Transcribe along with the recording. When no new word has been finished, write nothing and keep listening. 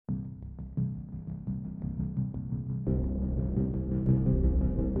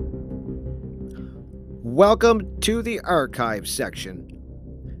Welcome to the archive section.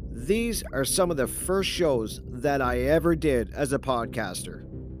 These are some of the first shows that I ever did as a podcaster.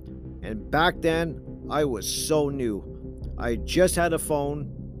 And back then, I was so new. I just had a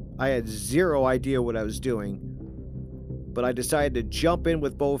phone. I had zero idea what I was doing. But I decided to jump in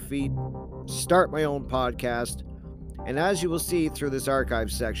with both feet, start my own podcast. And as you will see through this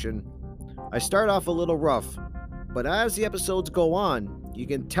archive section, I start off a little rough. But as the episodes go on, you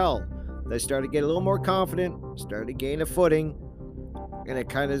can tell I started to get a little more confident, started to gain a footing, and it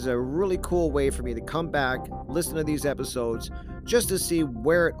kind of is a really cool way for me to come back, listen to these episodes, just to see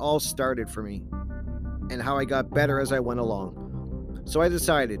where it all started for me, and how I got better as I went along. So I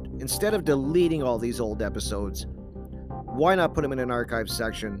decided, instead of deleting all these old episodes, why not put them in an archive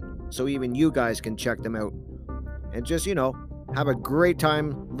section, so even you guys can check them out, and just, have a great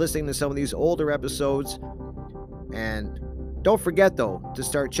time listening to some of these older episodes, and don't forget, though, to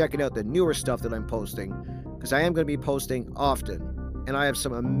start checking out the newer stuff that I'm posting, because I am going to be posting often, and I have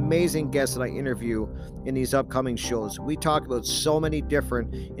some amazing guests that I interview in these upcoming shows. We talk about so many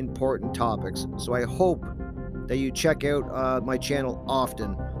different important topics, so I hope that you check out my channel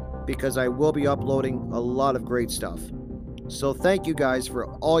often, because I will be uploading a lot of great stuff. So thank you guys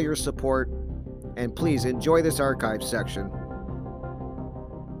for all your support, and please enjoy this archive section.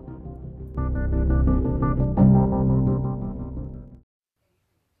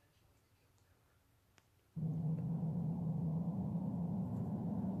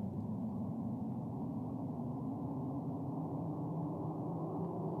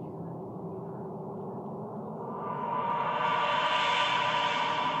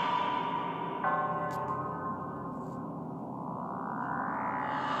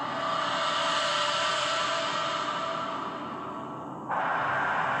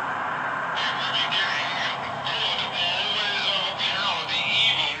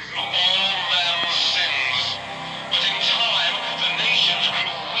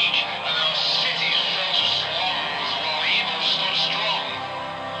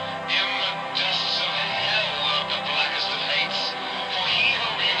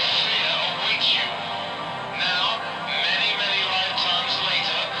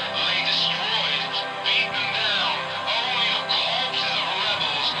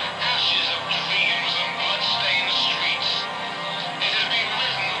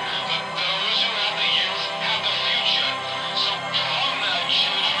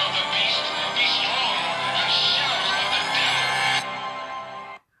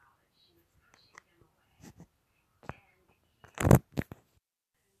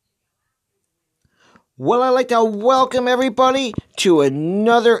 Well, I'd like to welcome everybody to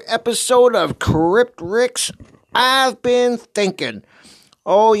another episode of Crypt Rick's I've Been Thinking.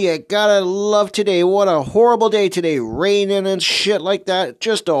 Oh, you gotta love today. What a horrible day today. Raining and shit like that.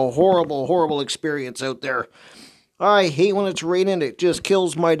 Just a horrible, horrible experience out there. I hate when it's raining. It just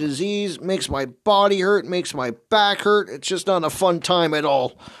kills my disease, makes my body hurt, makes my back hurt. It's just not a fun time at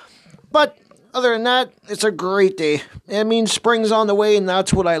all. But other than that, it's a great day. It means spring's on the way, and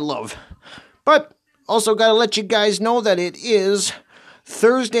that's what I love. But also got to let you guys know that it is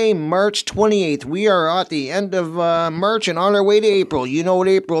Thursday, March 28th. We are at the end of March and on our way to April. You know what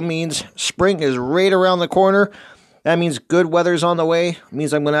April means. Spring is right around the corner. That means good weather's on the way. It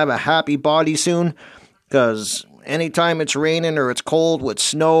means I'm going to have a happy body soon. Because anytime it's raining or it's cold with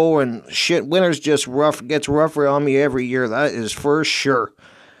snow and shit, winter's just rough. It gets rougher on me every year. That is for sure.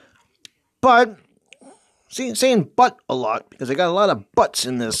 But saying but a lot, because I got a lot of buts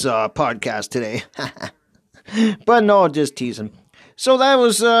in this podcast today. But no, just teasing. So that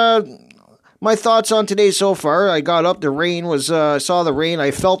was my thoughts on today so far. I got up, the rain was, saw the rain,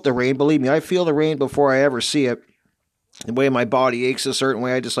 I felt the rain. Believe me, I feel the rain before I ever see it. The way my body aches a certain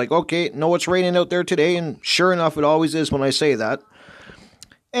way, I just like, okay, know it's raining out there today, and sure enough, it always is when I say that.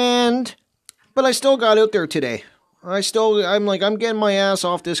 But I still got out there today. I'm getting my ass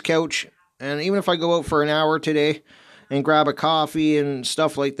off this couch. And even if I go out for an hour today and grab a coffee and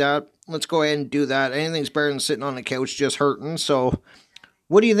stuff like that, let's go ahead and do that. Anything's better than sitting on the couch just hurting. So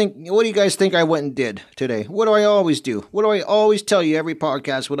what do you think? What do you guys think I went and did today? What do I always do? What do I always tell you every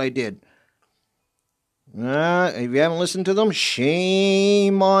podcast what I did? If you haven't listened to them,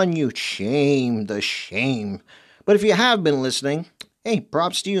 shame on you. Shame, the shame. But if you have been listening, hey,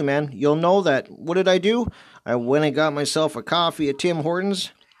 props to you, man. You'll know that, what did I do? I went and got myself a coffee at Tim Hortons.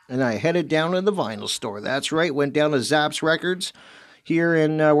 And I headed down to the vinyl store. That's right, went down to Zapp's Records here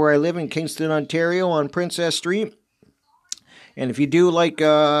in where I live in Kingston, Ontario on Princess Street. And if you do like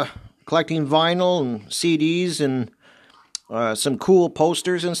collecting vinyl and CDs and some cool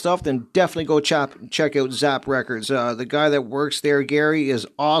posters and stuff, then definitely go check out Zapp Records. The guy that works there, Gary, is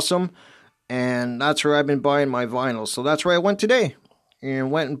awesome. and that's where I've been buying my vinyls. So that's where I went today,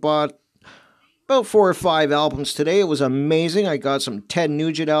 and went and bought about 4 or 5 albums today. It was amazing. I got some Ted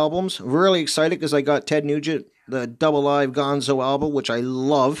Nugent albums. Really excited because I got Ted Nugent, the Double Live Gonzo album, which I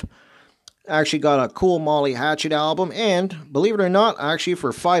love. I actually got a Cool Molly Hatchet album, and believe it or not, actually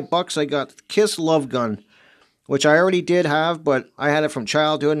for $5 I got Kiss Love Gun, which I already did have, but I had it from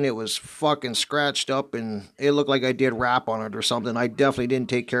childhood, and it was fucking scratched up, and it looked like I did rap on it or something. I definitely didn't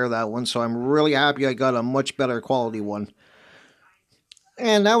take care of that one, so I'm really happy I got a much better quality one.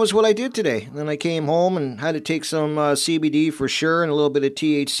 And that was what I did today. Then I came home and had to take some CBD for sure, and a little bit of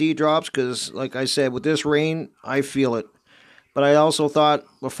THC drops, because, like I said, with this rain, I feel it. But I also thought,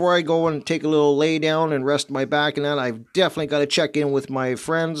 before I go and take a little lay down and rest my back and that, I've definitely got to check in with my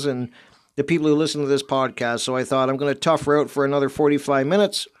friends and the people who listen to this podcast. So I thought I'm going to tough her out for another 45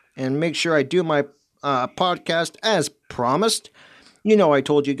 minutes and make sure I do my podcast as promised. You know, I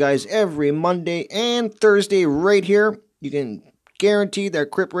told you guys every Monday and Thursday right here. You can guarantee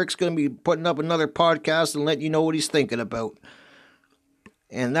that Crip Rick's going to be putting up another podcast and let you know what he's thinking about.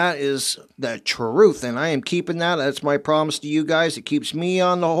 And that is the truth, and I am keeping that. That's my promise to you guys. It keeps me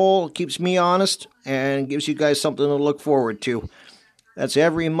on the whole, it keeps me honest, and gives you guys something to look forward to. That's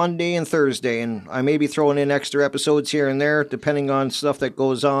every Monday and Thursday, and I may be throwing in extra episodes here and there, depending on stuff that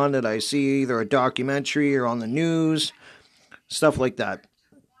goes on that I see, either a documentary or on the news, stuff like that.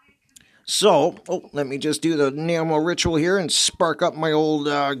 So, let me just do the normal ritual here and spark up my old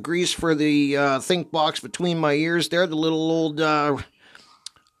grease for the think box between my ears there, the little old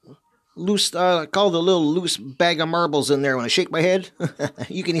loose, call the little loose bag of marbles in there. When I shake my head,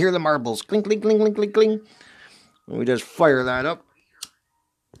 you can hear the marbles. Clink, clink, clink, clink, clink, clink. And we just fire that up.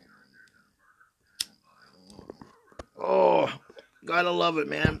 Oh, gotta love it,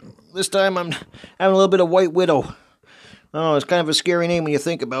 man. This time I'm having a little bit of White Widow. I don't know, it's kind of a scary name when you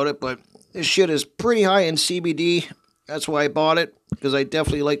think about it, but this shit is pretty high in CBD. That's why I bought it, because I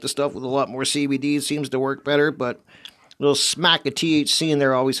definitely like the stuff with a lot more CBD. It seems to work better, but a little smack of THC in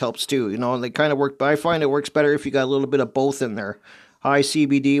there always helps too. You know, they kind of work, but I find it works better if you got a little bit of both in there. High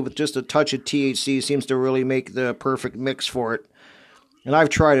CBD with just a touch of THC seems to really make the perfect mix for it. And I've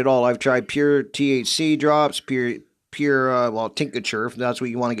tried it all. I've tried pure THC drops, pure tincture, if that's what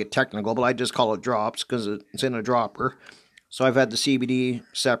you want to get technical, but I just call it drops because it's in a dropper. So I've had the CBD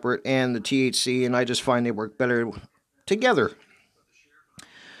separate and the THC, and I just find they work better together.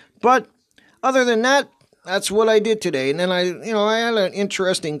 But other than that, that's what I did today. And then I had an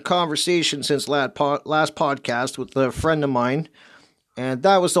interesting conversation since last podcast with a friend of mine, and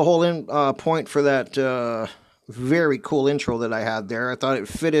that was the whole point for that very cool intro that I had there. I thought it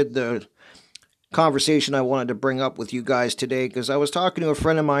fitted the conversation I wanted to bring up with you guys today, because I was talking to a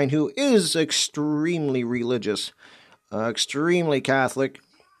friend of mine who is extremely religious, extremely Catholic,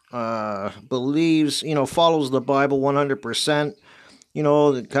 believes, follows the Bible 100%,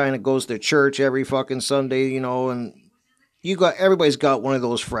 that kind of goes to church every fucking Sunday, and everybody's got one of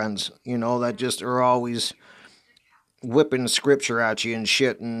those friends, that just are always whipping scripture at you and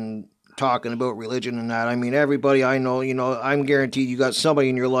shit and talking about religion and that. I mean, everybody I know, I'm guaranteed you got somebody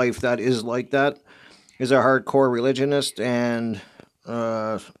in your life that is like that, is a hardcore religionist and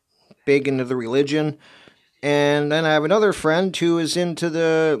big into the religion. And then I have another friend who is into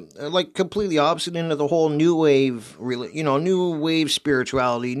the, completely opposite, into the whole new wave, new wave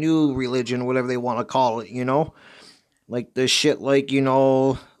spirituality, new religion, whatever they want to call it, like the shit,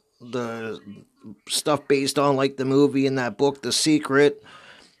 the stuff based on, the movie in that book, The Secret,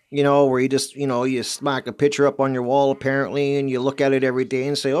 where you just, you smack a picture up on your wall, apparently, and you look at it every day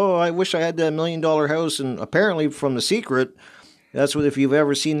and say, oh, I wish I had that $1 million house, and apparently from The Secret, that's what, if you've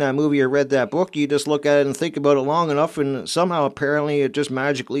ever seen that movie or read that book, you just look at it and think about it long enough, and somehow, apparently, it just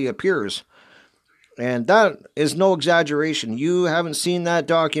magically appears. And that is no exaggeration. You haven't seen that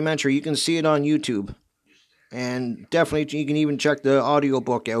documentary, you can see it on YouTube. And definitely, you can even check the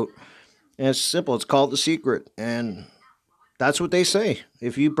audiobook out. And it's simple, it's called The Secret, and that's what they say.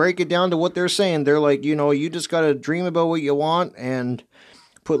 If you break it down to what they're saying, they're like, you just got to dream about what you want and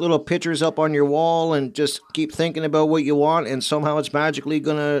put little pictures up on your wall and just keep thinking about what you want, and somehow it's magically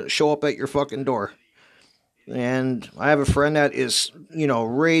going to show up at your fucking door. And I have a friend that is,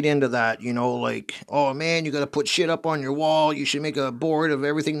 right into that, oh man, you got to put shit up on your wall. You should make a board of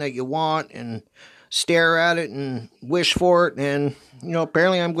everything that you want and stare at it and wish for it. And,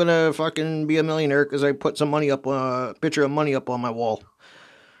 apparently I'm going to fucking be a millionaire because I put some money up, a picture of money up on my wall.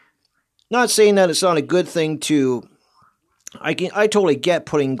 Not saying that it's not a good thing to, I totally get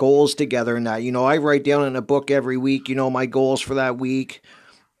putting goals together and that, I write down in a book every week, my goals for that week.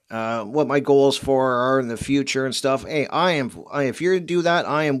 what my goals for are in the future and stuff. Hey, if you're to do that,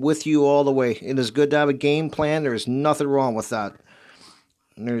 I am with you all the way. It is good to have a game plan. There's nothing wrong with that.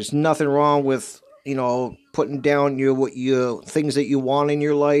 And there's nothing wrong with, putting down things that you want in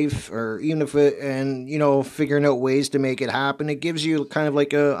your life, or even if figuring out ways to make it happen. It gives you kind of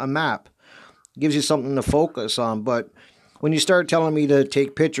like a map. It gives you something to focus on. But when you start telling me to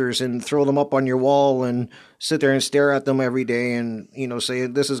take pictures and throw them up on your wall and sit there and stare at them every day and, say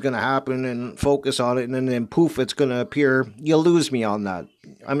this is going to happen and focus on it, and then poof, it's going to appear, you'll lose me on that.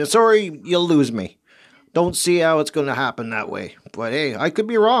 I'm sorry, you'll lose me. Don't see how it's going to happen that way. But hey, I could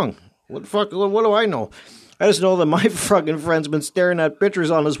be wrong. What do I know? I just know that my fucking friend's been staring at pictures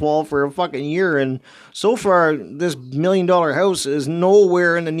on his wall for a fucking year, and so far, this $1 million house is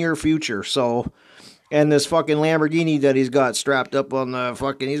nowhere in the near future, so... And this fucking Lamborghini that he's got strapped up on the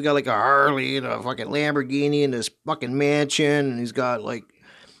fucking... He's got like a Harley and a fucking Lamborghini and this fucking mansion. And he's got like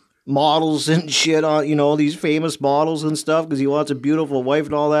models and shit on, these famous models and stuff. Because he wants a beautiful wife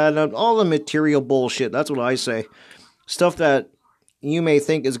and all that. And all the material bullshit. That's what I say. Stuff that you may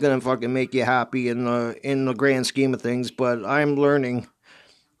think is going to fucking make you happy in the grand scheme of things. But I'm learning.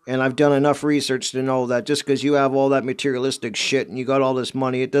 And I've done enough research to know that just because you have all that materialistic shit and you got all this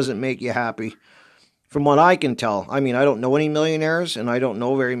money, it doesn't make you happy. From what I can tell, I don't know any millionaires, and I don't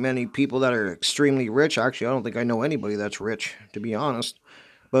know very many people that are extremely rich. Actually, I don't think I know anybody that's rich, to be honest.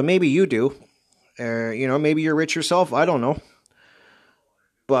 But maybe you do. Maybe you're rich yourself. I don't know.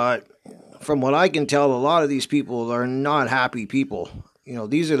 But from what I can tell, a lot of these people are not happy people.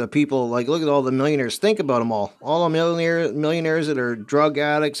 These are the people, like, look at all the millionaires. Think about them all. All the millionaires that are drug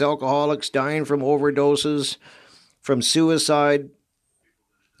addicts, alcoholics, dying from overdoses, from suicide.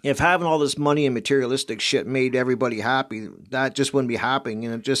 If having all this money and materialistic shit made everybody happy, that just wouldn't be happening.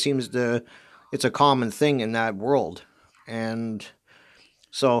 And it just seems it's a common thing in that world. And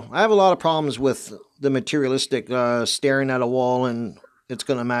so I have a lot of problems with the materialistic staring at a wall and it's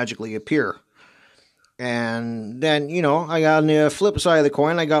going to magically appear. And then, I got on the flip side of the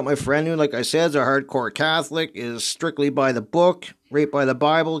coin, I got my friend who, like I said, is a hardcore Catholic, is strictly by the book, right by the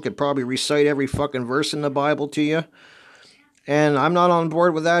Bible, could probably recite every fucking verse in the Bible to you. And I'm not on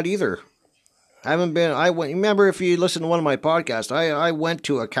board with that either. Remember, if you listen to one of my podcasts, I went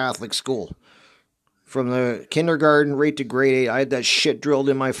to a Catholic school. From the kindergarten right to grade 8, I had that shit drilled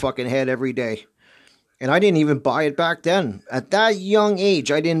in my fucking head every day. And I didn't even buy it back then. At that young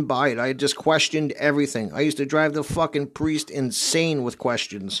age, I didn't buy it. I just questioned everything. I used to drive the fucking priest insane with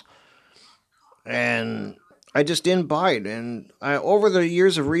questions. And I just didn't buy it, and over the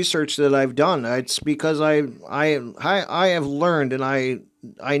years of research that I've done, it's because I have learned, and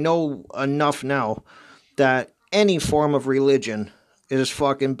I know enough now that any form of religion is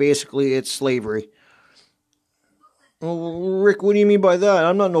fucking basically it's slavery. Well, Rick, what do you mean by that?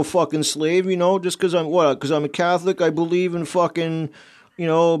 I'm not no fucking slave, just because I'm a Catholic, I believe in fucking,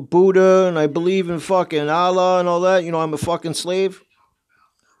 Buddha, and I believe in fucking Allah and all that, I'm a fucking slave.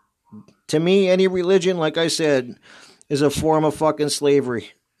 To me, any religion, like I said, is a form of fucking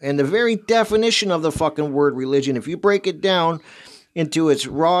slavery. And the very definition of the fucking word religion, if you break it down into its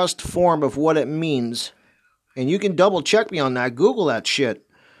rawest form of what it means, and you can double check me on that, Google that shit,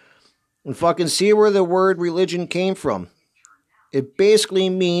 and fucking see where the word religion came from. It basically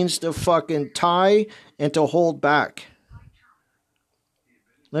means to fucking tie and to hold back.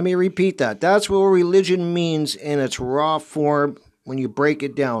 Let me repeat that. That's what religion means in its raw form when you break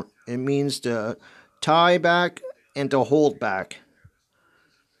it down. It means to tie back and to hold back.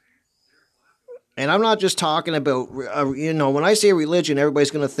 And I'm not just talking about, when I say religion,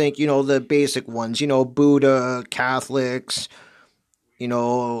 everybody's going to think, the basic ones, Buddha, Catholics,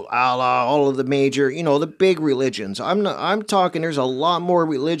 Allah, all of the major, the big religions. I'm talking, there's a lot more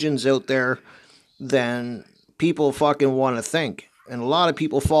religions out there than people fucking want to think. And a lot of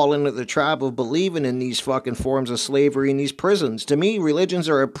people fall into the trap of believing in these fucking forms of slavery in these prisons. To me, religions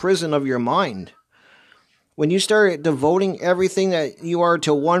are a prison of your mind. When you start devoting everything that you are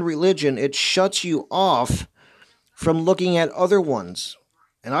to one religion, it shuts you off from looking at other ones.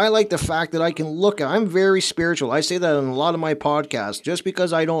 And I like the fact that I'm very spiritual. I say that in a lot of my podcasts. Just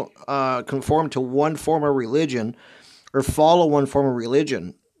because I don't conform to one form of religion or follow one form of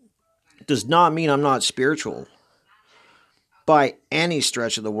religion does not mean I'm not spiritual. By any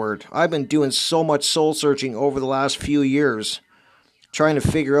stretch of the word. I've been doing so much soul searching over the last few years, trying to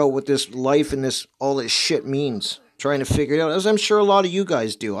figure out what this life and all this shit means. Trying to figure it out, as I'm sure a lot of you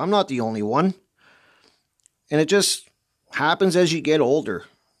guys do. I'm not the only one. And it just happens as you get older.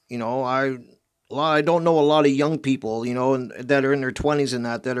 I don't know a lot of young people, that are in their 20s and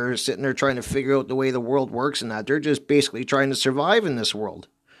that are sitting there trying to figure out the way the world works and that. They're just basically trying to survive in this world.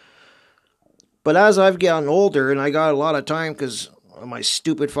 But as I've gotten older and I got a lot of time because of my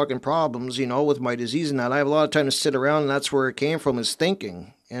stupid fucking problems, with my disease and that, I have a lot of time to sit around, and that's where it came from, is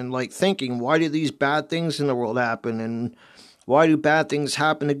thinking. And thinking, why do these bad things in the world happen? And why do bad things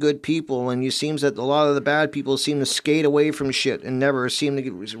happen to good people? And it seems that a lot of the bad people seem to skate away from shit and never seem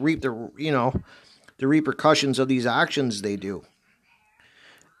to reap the repercussions of these actions they do.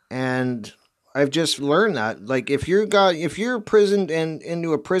 And I've just learned that, if you're imprisoned and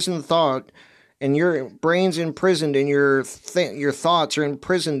into a prison thought, and your brain's imprisoned and your thoughts are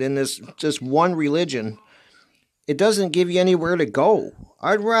imprisoned in this just one religion, it doesn't give you anywhere to go.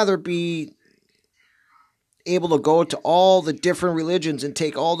 I'd rather be able to go to all the different religions and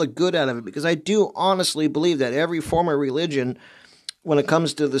take all the good out of it, because I do honestly believe that every form of religion, when it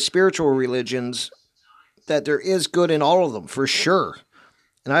comes to the spiritual religions, that there is good in all of them, for sure.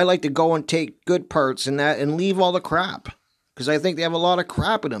 And I like to go and take good parts in that and leave all the crap, because I think they have a lot of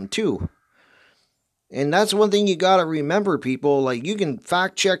crap in them too. And that's one thing you got to remember, people. You can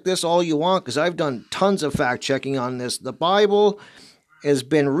fact check this all you want, because I've done tons of fact checking on this. The Bible has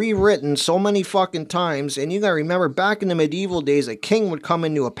been rewritten so many fucking times, and you got to remember, back in the medieval days, a king would come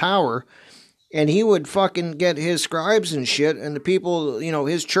into a power, and he would fucking get his scribes and shit, and the people,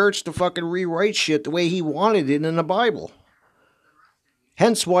 his church, to fucking rewrite shit the way he wanted it in the Bible.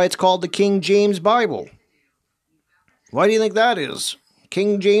 Hence why it's called the King James Bible. Why do you think that is?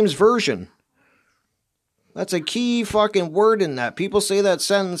 King James Version. That's a key fucking word in that. People say that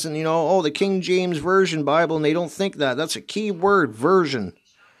sentence and, the King James Version Bible, and they don't think that. That's a key word, version.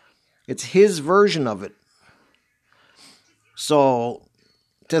 It's his version of it. So,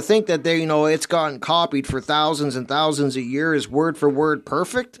 to think that it's gotten copied for thousands and thousands of years, word for word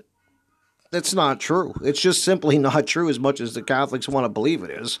perfect, that's not true. It's just simply not true, as much as the Catholics want to believe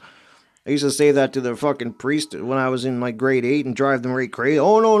it is. I used to say that to the fucking priest when I was in grade 8 and drive them right crazy.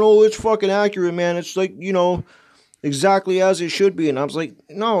 Oh, no, it's fucking accurate, man. It's exactly as it should be. And I was like,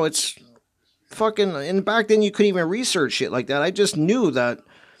 no, it's fucking... And back then you couldn't even research shit like that. I just knew that...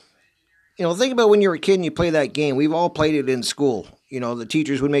 think about when you were a kid and you play that game. We've all played it in school. The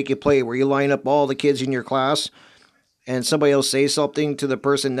teachers would make you play where you line up all the kids in your class, and somebody will say something to the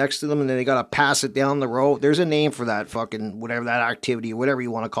person next to them, and then they got to pass it down the row. There's a name for that fucking, whatever that activity, whatever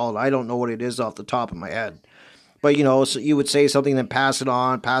you want to call it. I don't know what it is off the top of my head. But, so you would say something, then pass it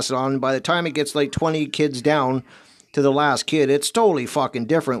on. And by the time it gets 20 kids down to the last kid, it's totally fucking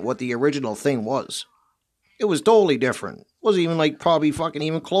different what the original thing was. It was totally different. It wasn't even probably fucking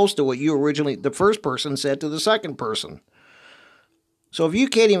even close to what the first person said to the second person. So if you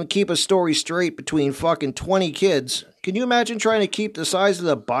can't even keep a story straight between fucking 20 kids, can you imagine trying to keep the size of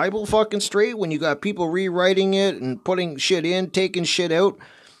the Bible fucking straight when you got people rewriting it and putting shit in, taking shit out?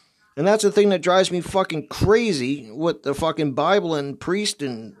 And that's the thing that drives me fucking crazy with the fucking Bible and priest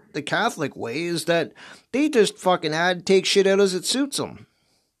and the Catholic way, is that they just fucking take shit out as it suits them.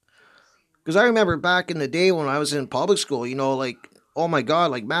 Because I remember back in the day when I was in public school, oh my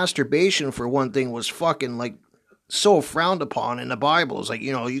God, masturbation for one thing was fucking so frowned upon in the Bible. It's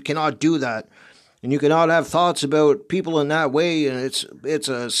you cannot do that. And you cannot have thoughts about people in that way, and it's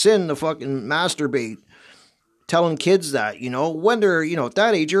a sin to fucking masturbate. Telling kids that, when they're, at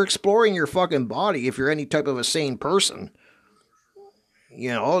that age, you're exploring your fucking body if you're any type of a sane person.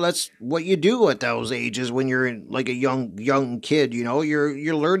 That's what you do at those ages when you're a young kid,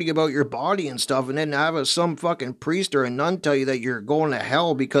 you're learning about your body and stuff, and then have some fucking priest or a nun tell you that you're going to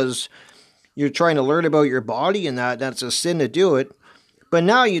hell because you're trying to learn about your body, and that's a sin to do it. But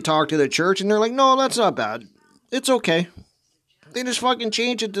now you talk to the church and they're like, no, that's not bad. It's okay. They just fucking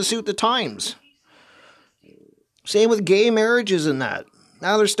change it to suit the times. Same with gay marriages and that.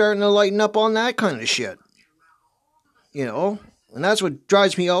 Now they're starting to lighten up on that kind of shit. And that's what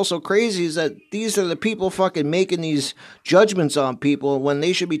drives me also crazy, is that these are the people fucking making these judgments on people when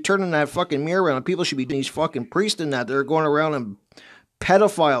they should be turning that fucking mirror around. People should be these fucking priests and that. They're going around and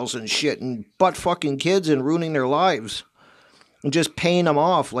pedophiles and shit and butt fucking kids and ruining their lives. And just paying them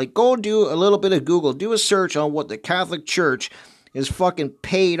off. Go do a little bit of Google. Do a search on what the Catholic Church is fucking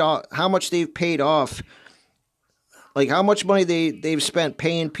paid off. How much they've paid off. How much money they've spent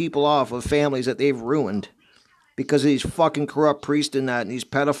paying people off of families that they've ruined. Because of these fucking corrupt priests and that, and these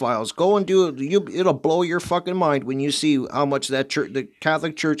pedophiles. Go and do it. It'll blow your fucking mind when you see how much the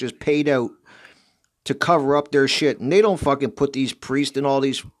Catholic Church is paid out to cover up their shit. And they don't fucking put these priests and all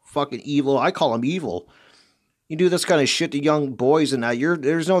these fucking evil. I call them evil. You do this kind of shit to young boys and that.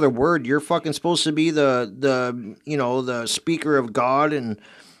 There's no other word. You're fucking supposed to be the speaker of God and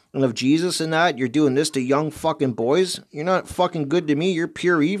of Jesus and that. You're doing this to young fucking boys. You're not fucking good to me. You're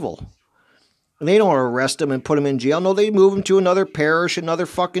pure evil. And they don't arrest them and put them in jail. No, they move them to another parish, another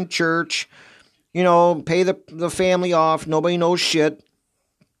fucking church. pay the family off. Nobody knows shit.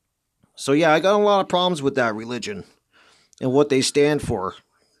 So yeah, I got a lot of problems with that religion and what they stand for.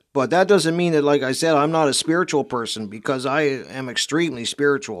 But that doesn't mean that, like I said, I'm not a spiritual person, because I am extremely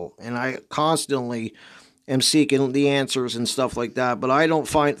spiritual and I constantly am seeking the answers and stuff like that. But I don't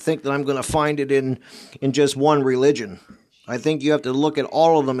think that I'm going to find it in just one religion. I think you have to look at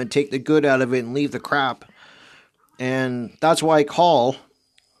all of them and take the good out of it and leave the crap. And that's why I call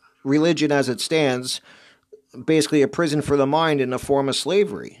religion as it stands basically a prison for the mind in a form of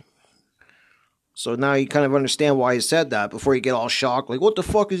slavery. So now you kind of understand why he said that before you get all shocked. Like, what the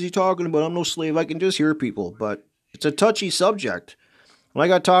fuck is he talking about? I'm no slave. I can just hear people. But it's a touchy subject. When I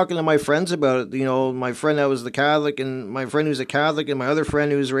got talking to my friends about it, my friend that was the Catholic, and my friend who's a Catholic, and my other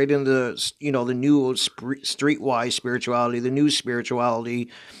friend who's right into, the new streetwise spirituality, the new spirituality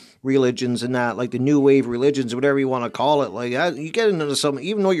religions and that, like the new wave religions, whatever you want to call it, like that, you get into some,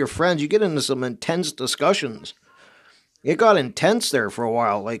 even though you're friends, you get into some intense discussions. It got intense there for a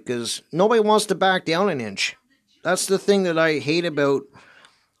while, like, because nobody wants to back down an inch. That's the thing that I hate about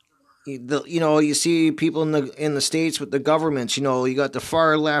you see people in the States with the governments. You got the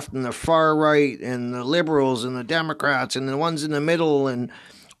far left and the far right and the liberals and the Democrats and the ones in the middle, and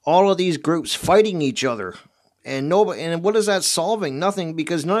all of these groups fighting each other. And what is that solving? Nothing,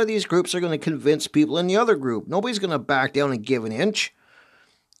 because none of these groups are going to convince people in the other group. Nobody's going to back down and give an inch.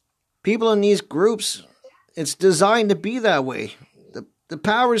 People in these groups, it's designed to be that way. The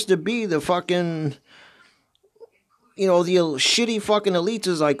powers to be, the fucking, the shitty fucking elites,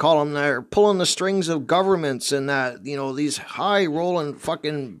 as I call them, that are pulling the strings of governments, and that, these high rolling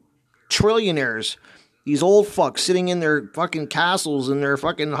fucking trillionaires, these old fucks sitting in their fucking castles and their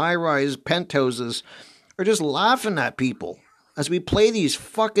fucking high rise penthouses, are just laughing at people as we play these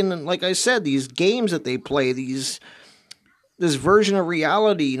fucking, like I said, these games that they play, this version of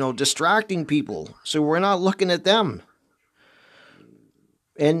reality, distracting people, so we're not looking at them.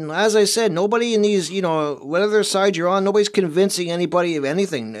 And as I said, nobody in these, whatever side you're on, nobody's convincing anybody of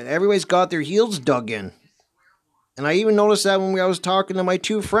anything. Everybody's got their heels dug in. And I even noticed that when I was talking to my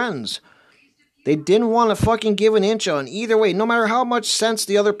two friends. They didn't want to fucking give an inch on either way, no matter how much sense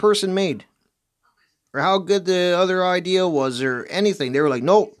the other person made, or how good the other idea was, or anything. They were like,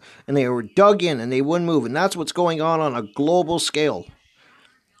 nope. And they were dug in and they wouldn't move. And that's what's going on a global scale,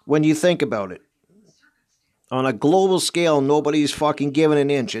 when you think about it. On a global scale, nobody's fucking giving an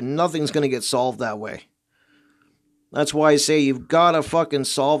inch, and nothing's going to get solved that way. That's why I say you've got to fucking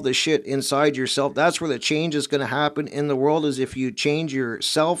solve the shit inside yourself. That's where the change is going to happen in the world, is if you change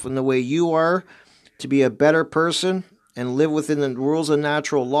yourself and the way you are to be a better person and live within the rules of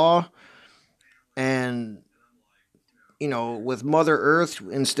natural law, and, with Mother Earth,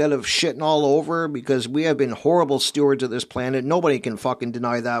 instead of shitting all over, because we have been horrible stewards of this planet. Nobody can fucking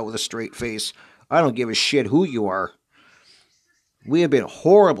deny that with a straight face. I don't give a shit who you are. We have been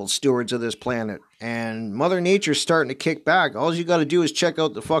horrible stewards of this planet, and Mother Nature's starting to kick back. All you got to do is check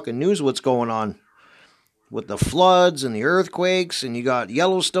out the fucking news, what's going on with the floods and the earthquakes, and you got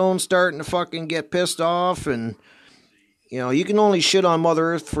Yellowstone starting to fucking get pissed off, and, you can only shit on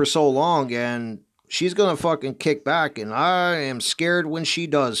Mother Earth for so long, and she's going to fucking kick back, and I am scared when she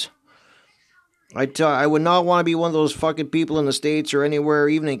does. I would not want to be one of those fucking people in the States or anywhere,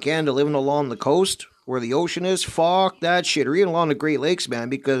 even in Canada, living along the coast where the ocean is. Fuck that shit. Or even along the Great Lakes, man,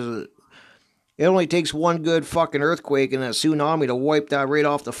 because it only takes one good fucking earthquake and a tsunami to wipe that right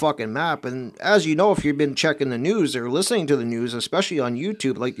off the fucking map. And as you know, if you've been checking the news or listening to the news, especially on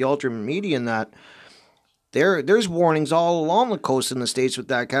YouTube, like the Ultimate Media and that, there's warnings all along the coast in the States with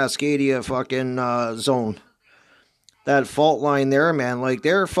that Cascadia fucking zone. That fault line there, man, like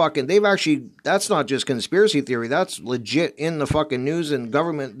they've actually, that's not just conspiracy theory, that's legit in the fucking news, and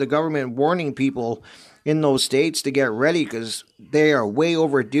the government warning people in those states to get ready, because they are way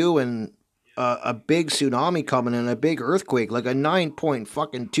overdue, and a big tsunami coming and a big earthquake, like a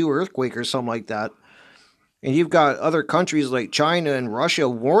 9.2 earthquake or something like that. And you've got other countries like China and Russia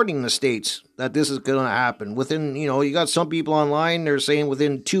warning the states that this is going to happen within, you got some people online, they're saying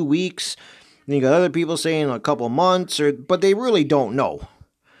within 2 weeks. And you got other people saying a couple months, but they really don't know.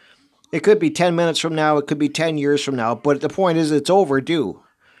 It could be 10 minutes from now, it could be 10 years from now, but the point is it's overdue.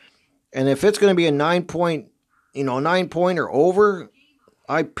 And if it's going to be a 9 point or over,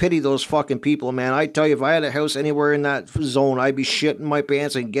 I pity those fucking people, man. I tell you, if I had a house anywhere in that zone, I'd be shitting my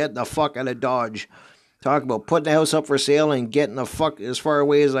pants and getting the fuck out of Dodge. Talk about putting the house up for sale and getting the fuck as far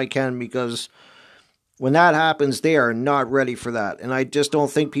away as I can, because when that happens, they are not ready for that. And I just don't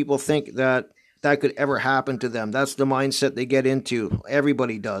think people think that could ever happen to them. That's the mindset they get into.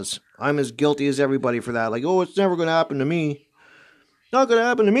 Everybody does. I'm as guilty as everybody for that. Like, oh, it's never going to happen to me. Not going to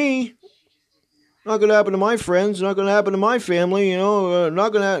happen to me. Not going to happen to my friends. Not going to happen to my family. Not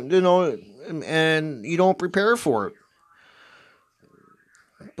going to, and you don't prepare for it.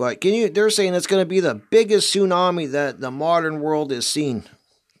 But they're saying it's going to be the biggest tsunami that the modern world has seen.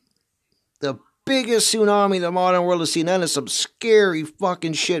 The biggest tsunami the modern world has seen. That is some scary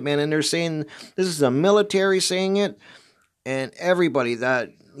fucking shit, man. And they're saying, this is the military saying it, and everybody, that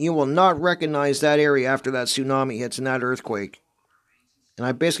you will not recognize that area after that tsunami hits and that earthquake. And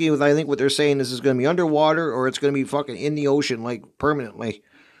I think what they're saying is it's going to be underwater, or it's going to be fucking in the ocean, like, permanently.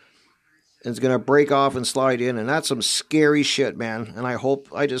 It's going to break off and slide in, and that's some scary shit, man. And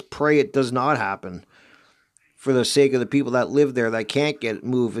I just pray it does not happen, for the sake of the people that live there, that can't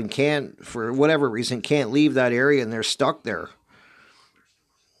move and can't, for whatever reason, can't leave that area, and they're stuck there.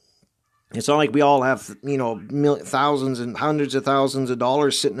 It's not like we all have, thousands and hundreds of thousands of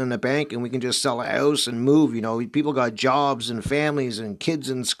dollars sitting in the bank and we can just sell a house and move. People got jobs and families and kids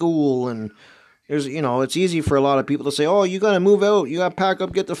in school, and there's, it's easy for a lot of people to say, oh, you got to move out. You got to pack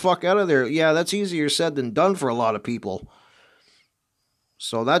up, get the fuck out of there. Yeah, that's easier said than done for a lot of people.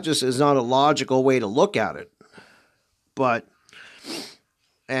 So that just is not a logical way to look at it.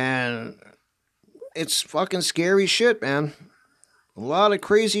 And it's fucking scary shit, man. A lot of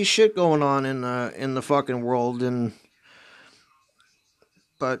crazy shit going on in the fucking world,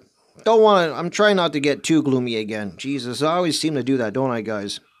 but I'm trying not to get too gloomy again. Jesus, I always seem to do that, don't I,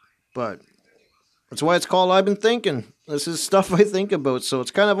 guys? But that's why it's called I've Been Thinking. This is stuff I think about, so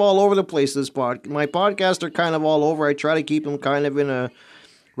it's kind of all over the place, my podcasts are kind of all over. I try to keep them kind of in a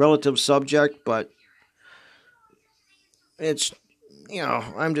relative subject, but it's,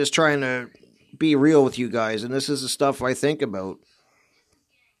 I'm just trying to be real with you guys, and this is the stuff I think about.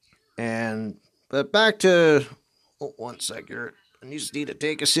 But back to, one sec here. I just need to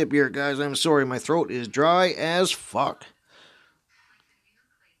take a sip here, guys. I'm sorry, my throat is dry as fuck.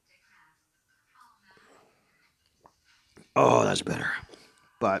 Oh, that's better.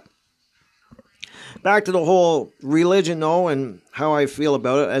 But back to the whole religion, though, and how I feel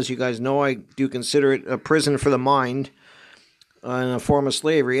about it. As you guys know, I do consider it a prison for the mind and a form of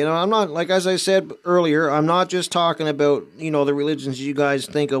slavery. And I'm not, like, as I said earlier, I'm not just talking about, the religions you guys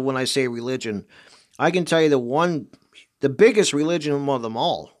think of when I say religion. I can tell you the biggest religion of them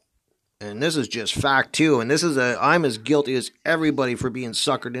all, and this is just fact too, and I'm as guilty as everybody for being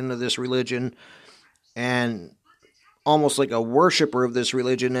suckered into this religion, and almost like a worshiper of this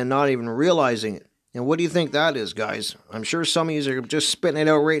religion and not even realizing it. And what do you think that is, guys? I'm sure some of you are just spitting it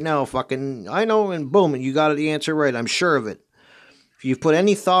out right now, I know, and boom, you got the answer right, I'm sure of it. If you've put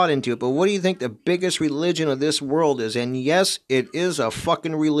any thought into it, but what do you think the biggest religion of this world is? And yes, it is a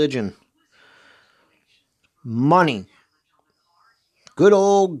fucking religion. Money. Good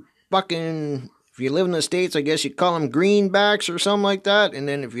old fucking, if you live in the States, I guess you'd call them greenbacks or something like that. And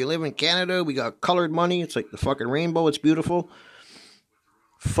then if you live in Canada, we got colored money. It's like the fucking rainbow. It's beautiful.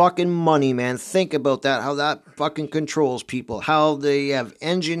 Fucking money, man. Think about that, how that fucking controls people. How they have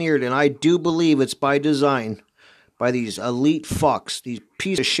engineered, and I do believe it's by design, by these elite fucks, these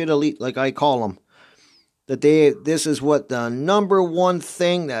piece of shit elite, like I call them, that this is what the number one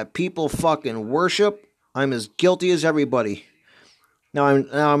thing that people fucking worship. I'm as guilty as everybody. Now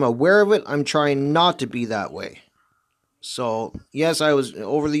I'm aware of it. I'm trying not to be that way. So, yes,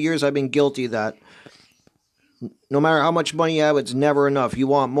 over the years, I've been guilty of that. No matter how much money you have, it's never enough. You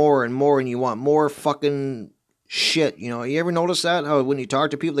want more and more, and you want more fucking shit. You ever notice that? How when you talk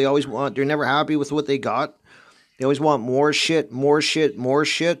to people, they're never happy with what they got. They always want more shit, more shit, more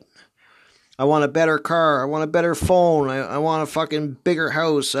shit. I want a better car. I want a better phone. I want a fucking bigger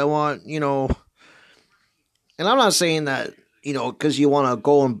house. I want, and I'm not saying that, because you want to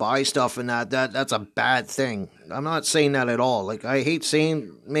go and buy stuff and that's a bad thing. I'm not saying that at all. Like, I hate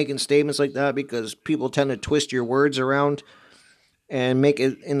making statements like that because people tend to twist your words around and make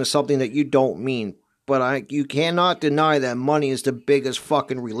it into something that you don't mean. But you cannot deny that money is the biggest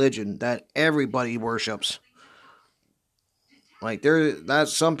fucking religion that everybody worships. Like,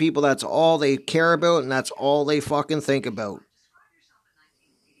 that's some people, that's all they care about, and that's all they fucking think about.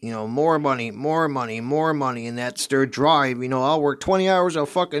 More money, more money, more money, and that's their drive. I'll work 20 hours a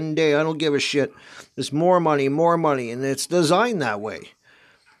fucking day, I don't give a shit. There's more money, and it's designed that way.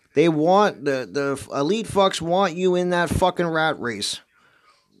 They want, the elite fucks want you in that fucking rat race.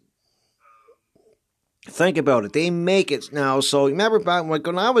 Think about it. They make it now. So remember back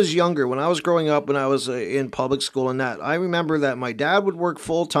when I was younger, when I was growing up, when I was in public school and that, I remember that my dad would work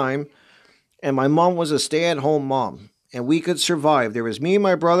full time and my mom was a stay-at-home mom, and we could survive. There was me and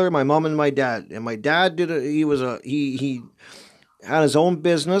my brother, my mom and my dad. And my dad he had his own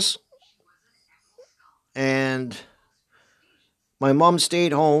business, and my mom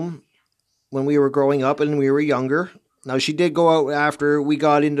stayed home, when we were growing up and we were younger. Now, she did go out after we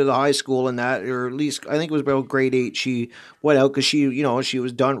got into the high school and that, or at least I think it was about grade 8. She went out because she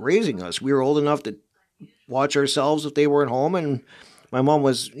was done raising us. We were old enough to watch ourselves if they weren't home, and my mom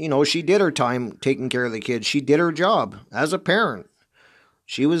was, she did her time taking care of the kids. She did her job as a parent.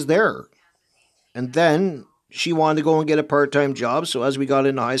 She was there. And then she wanted to go and get a part-time job, so as we got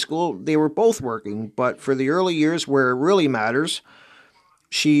into high school, they were both working. But for the early years where it really matters,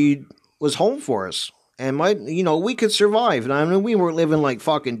 she was home for us. And we could survive. And I mean, we weren't living like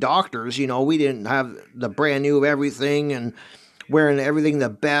fucking doctors, we didn't have the brand new of everything and wearing everything the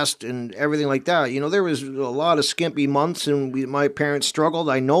best and everything like that. There was a lot of skimpy months and my parents struggled.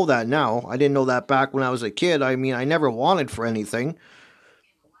 I know that now. I didn't know that back when I was a kid. I mean, I never wanted for anything.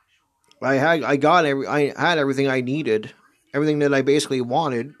 I had everything I needed, everything that I basically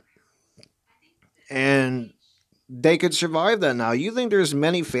wanted, and they could survive that now. You think there's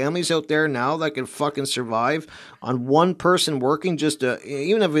many families out there now that can fucking survive on one person working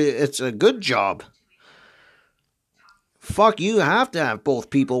even if it's a good job? Fuck, you have to have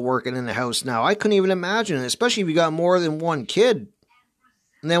both people working in the house now. I couldn't even imagine it, especially if you got more than one kid.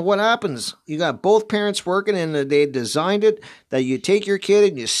 And then what happens? You got both parents working and they designed it that you take your kid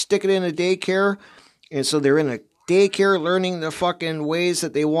and you stick it in a daycare. And so they're in a daycare learning the fucking ways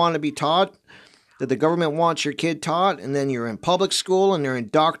that they want to be taught, that the government wants your kid taught. And then you're in public school and they're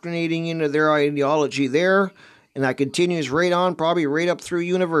indoctrinating into their ideology there. And that continues right on, probably right up through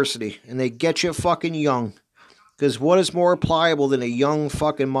university. And they get you fucking young. Because what is more pliable than a young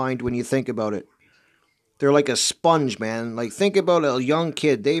fucking mind when you think about it? They're like a sponge, man. Like, think about a young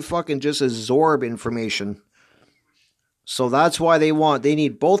kid. They fucking just absorb information. So that's why they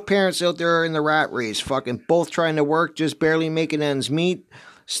need both parents out there in the rat race. Fucking both trying to work, just barely making ends meet.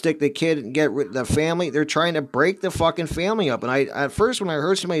 Stick the kid and get rid of the family. They're trying to break the fucking family up. And at first, when I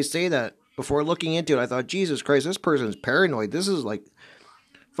heard somebody say that, before looking into it, I thought, Jesus Christ, this person's paranoid. This is like,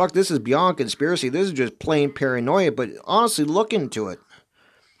 fuck, this is beyond conspiracy. This is just plain paranoia. But honestly, look into it.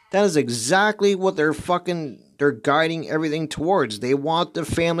 That is exactly what they're guiding everything towards. They want the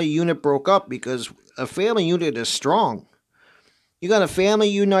family unit broke up because a family unit is strong. You got a family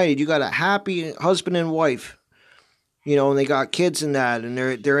united. You got a happy husband and wife. And they got kids in that, and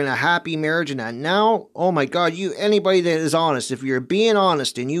they're in a happy marriage and that. Now, oh my God, anybody that is honest, if you're being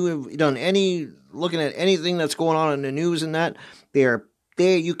honest and you have done looking at anything that's going on in the news and that,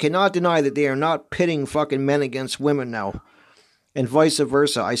 you cannot deny that they are not pitting fucking men against women now. And vice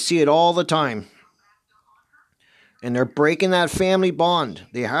versa. I see it all the time. And they're breaking that family bond.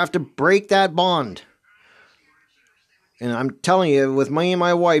 They have to break that bond. And I'm telling you, with me and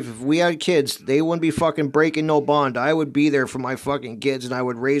my wife, if we had kids, they wouldn't be fucking breaking no bond. I would be there for my fucking kids, and I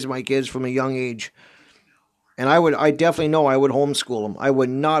would raise my kids from a young age. And I definitely know I would homeschool them. I would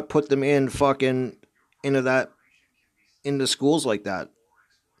not put them into schools like that.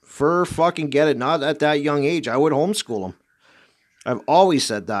 Get it, not at that young age. I would homeschool them. I've always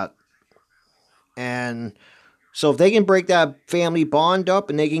said that. And so if they can break that family bond up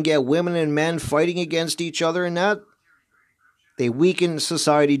and they can get women and men fighting against each other and that, they weaken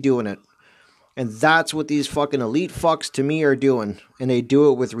society doing it. And that's what these fucking elite fucks to me are doing. And they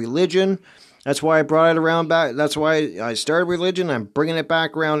do it with religion. That's why I brought it around back. That's why I started religion. I'm bringing it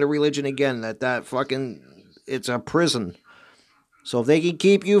back around to religion again. It's a prison. So if they can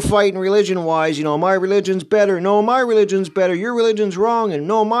keep you fighting religion-wise, my religion's better. No, my religion's better. Your religion's wrong, and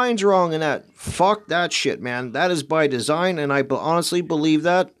no, mine's wrong, and that. Fuck that shit, man. That is by design, and I honestly believe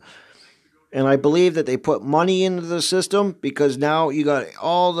that. And I believe that they put money into the system because now you got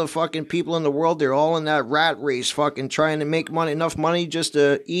all the fucking people in the world. They're all in that rat race, fucking trying to make enough money just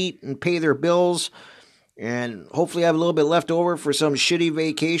to eat and pay their bills. And hopefully have a little bit left over for some shitty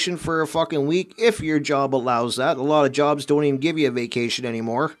vacation for a fucking week, if your job allows that. A lot of jobs don't even give you a vacation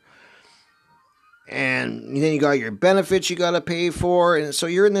anymore. And then you got your benefits you got to pay for. And so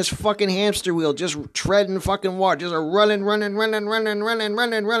you're in this fucking hamster wheel, just treading fucking water. Just running,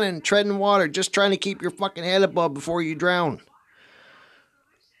 treading water. Just trying to keep your fucking head above before you drown.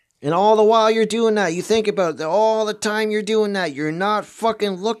 And all the while you're doing that, you think about it, all the time you're doing that, you're not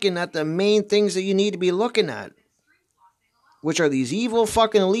fucking looking at the main things that you need to be looking at. Which are these evil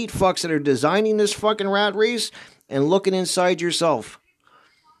fucking elite fucks that are designing this fucking rat race and looking inside yourself.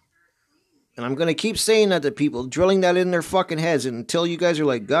 And I'm going to keep saying that to people, drilling that in their fucking heads until you guys are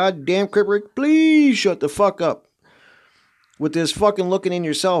like, God damn, Kripperick, please shut the fuck up with this fucking looking in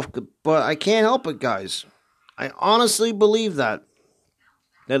yourself. But I can't help it, guys. I honestly believe that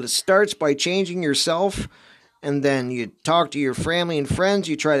it starts by changing yourself, and then you talk to your family and friends,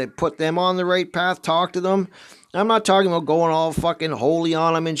 you try to put them on the right path, talk to them, I'm not talking about going all fucking holy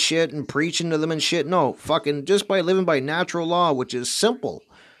on them and shit and preaching to them and shit. No, fucking just by living by natural law, which is simple.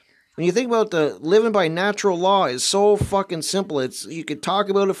 When you think about the living by natural law is so fucking simple. It's you could talk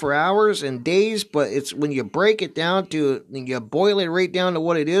about it for hours and days, but it's when you break it down to you boil it right down to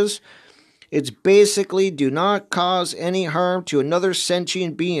what it is. It's basically do not cause any harm to another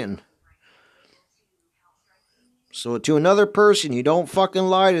sentient being. So to another person, you don't fucking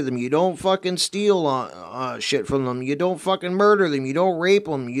lie to them. You don't fucking steal shit from them. You don't fucking murder them. You don't rape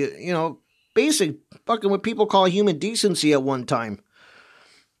them. You know, basic fucking what people call human decency at one time.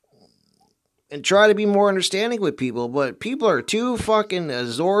 And try to be more understanding with people. But people are too fucking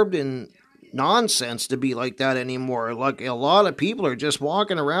absorbed in nonsense to be like that anymore. Like a lot of people are just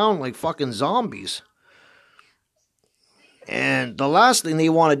walking around like fucking zombies. And the last thing they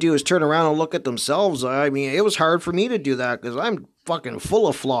want to do is turn around and look at themselves. I mean, it was hard for me to do that because I'm fucking full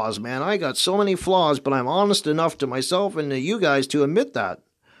of flaws, man. I got so many flaws, but I'm honest enough to myself and to you guys to admit that.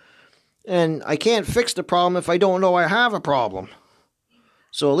 And I can't fix the problem if I don't know I have a problem.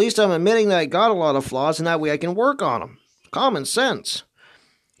 So at least I'm admitting that I got a lot of flaws, and that way I can work on them. Common sense.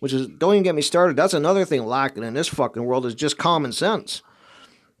 Which is, don't even get me started, that's another thing lacking in this fucking world is just common sense.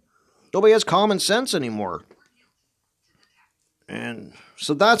 Nobody has common sense anymore. And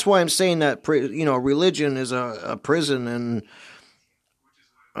so that's why I'm saying that, religion is a prison and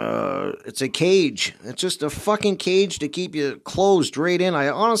it's a cage. It's just a fucking cage to keep you closed right in. I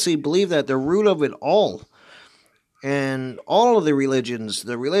honestly believe that the root of it all, and all of the religions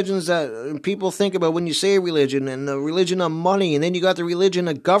that people think about when you say religion, and the religion of money, and then you got the religion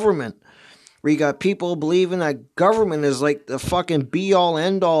of government, where you got people believing that government is like the fucking be-all,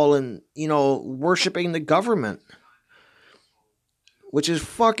 end-all, and, worshiping the government. Which is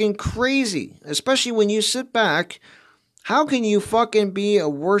fucking crazy. Especially when you sit back. How can you fucking be a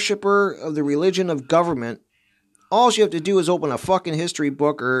worshiper of the religion of government? All you have to do is open a fucking history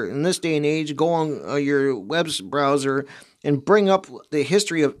book, or in this day and age, go on your web browser and bring up the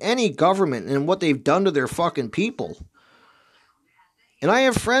history of any government and what they've done to their fucking people. And I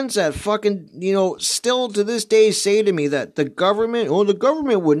have friends that fucking, still to this day say to me that the government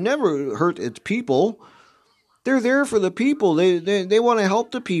would never hurt its people. They're there for the people. They want to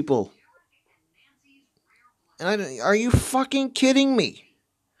help the people. And are you fucking kidding me?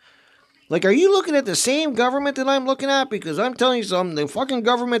 Like, are you looking at the same government that I'm looking at? Because I'm telling you something, the fucking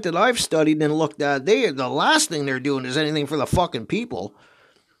government that I've studied and looked at, the last thing they're doing is anything for the fucking people.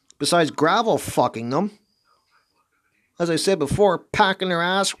 Besides gravel fucking them. As I said before, packing their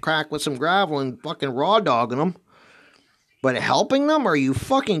ass crack with some gravel and fucking raw dogging them. But helping them? Are you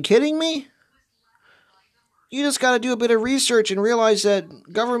fucking kidding me? You just got to do a bit of research and realize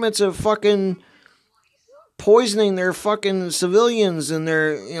that governments are fucking poisoning their fucking civilians, and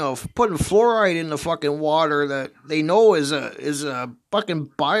they're, putting fluoride in the fucking water that they know is a fucking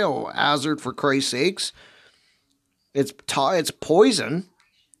biohazard, for Christ's sakes. It's poison.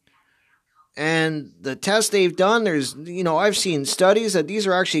 And the tests they've done, there's, I've seen studies that these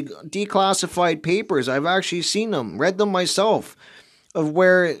are actually declassified papers. I've actually seen them, read them myself. Of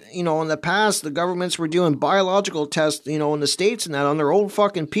where, in the past, the governments were doing biological tests, in the States and that on their own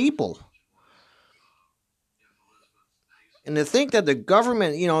fucking people. And to think that the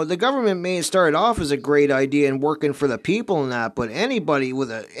government may have started off as a great idea and working for the people and that, but I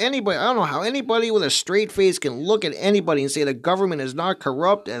don't know how anybody with a straight face can look at anybody and say the government is not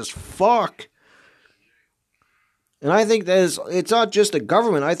corrupt as fuck. And I think that it's not just the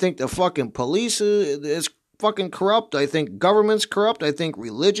government. I think the fucking police is fucking corrupt. I think government's corrupt. I think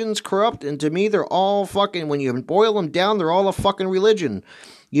religion's corrupt. And to me, they're all fucking, when you boil them down, they're all a fucking religion.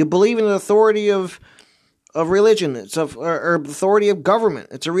 You believe in the authority of religion. It's or authority of government.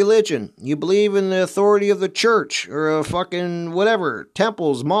 It's a religion. You believe in the authority of the church or a fucking whatever,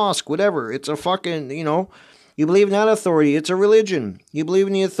 temples, mosque, whatever. It's a fucking, you believe in that authority. It's a religion. You believe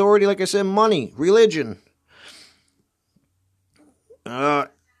in the authority, like I said, money, religion.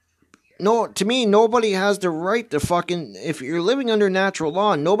 No, to me, nobody has the right to fucking, if you're living under natural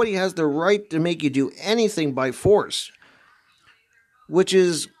law, nobody has the right to make you do anything by force.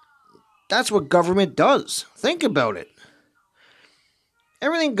 That's what government does. Think about it.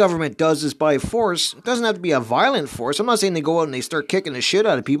 Everything government does is by force. It doesn't have to be a violent force. I'm not saying they go out and they start kicking the shit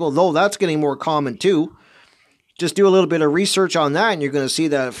out of people, though that's getting more common too. Just do a little bit of research on that and you're going to see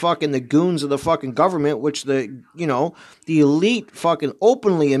that fucking the goons of the fucking government, which the elite fucking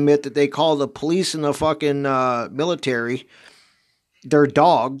openly admit that they call the police and the fucking military their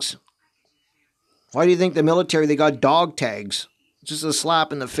dogs. Why do you think the military, they got dog tags? It's just a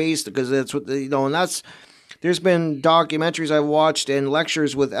slap in the face because that's what and there's been documentaries I've watched and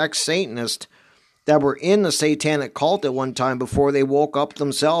lectures with ex-Satanists that were in the satanic cult at one time before they woke up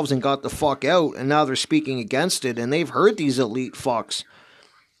themselves and got the fuck out, and now they're speaking against it, and they've heard these elite fucks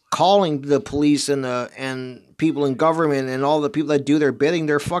calling the police and people in government and all the people that do their bidding,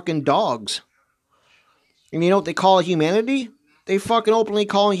 they're fucking dogs. And you know what they call humanity? They fucking openly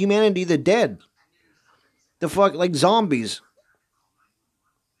call humanity the dead. The fuck, like zombies.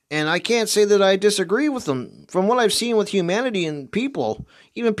 And I can't say that I disagree with them. From what I've seen with humanity and people,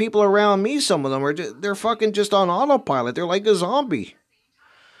 even people around me, some of them they're fucking just on autopilot. They're like a zombie.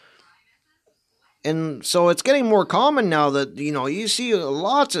 And so it's getting more common now that, you know, you see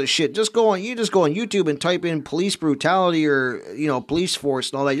lots of shit. You just go on YouTube and type in police brutality or, you know, police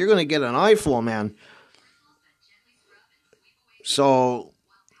force and all that. You're going to get an eyeful, man. So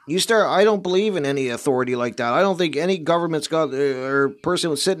I don't believe in any authority like that. I don't think any government's got, or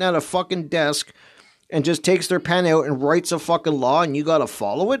person sitting at a fucking desk and just takes their pen out and writes a fucking law and you got to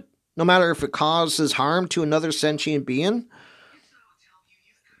follow it, no matter if it causes harm to another sentient being.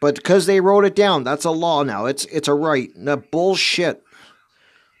 But because they wrote it down, that's a law now. It's a right. That bullshit.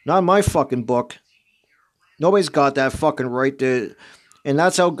 Not in my fucking book. Nobody's got that fucking right to... And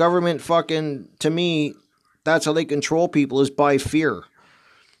that's how government fucking... To me, that's how they control people, is by fear.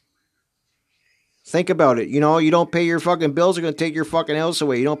 Think about it. You know, you don't pay your fucking bills, they're going to take your fucking house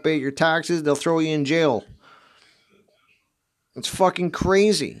away. You don't pay your taxes, they'll throw you in jail. It's fucking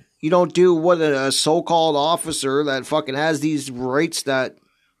crazy. You don't do what a so-called officer that fucking has these rights that...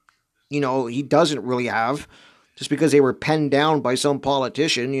 you know, he doesn't really have, just because they were penned down by some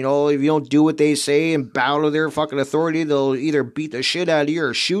politician. You know, if you don't do what they say and bow to their fucking authority, they'll either beat the shit out of you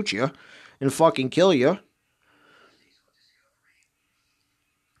or shoot you and fucking kill you.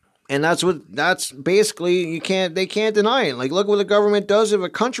 And that's basically, they can't deny it. Like, look what the government does if a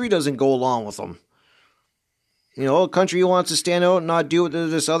country doesn't go along with them. You know, a country who wants to stand out and not do what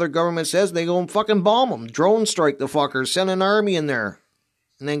this other government says, they go and fucking bomb them. Drone strike the fuckers, send an army in there.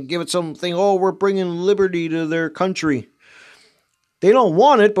 And then give it something, oh, we're bringing liberty to their country. They don't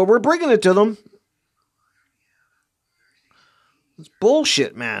want it, but we're bringing it to them. It's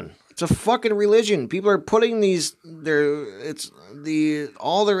bullshit, man. It's a fucking religion. People are putting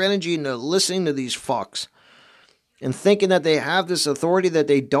all their energy into listening to these fucks. And thinking that they have this authority that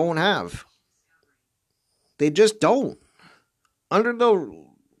they don't have. They just don't. Under the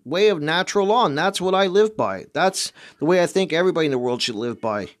way of natural law, and that's what I live by. That's the way I think everybody in the world should live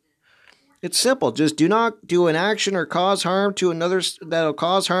by. It's simple. Just do not do an action or cause harm to another that'll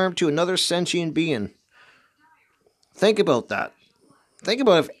cause harm to another sentient being. Think about that. Think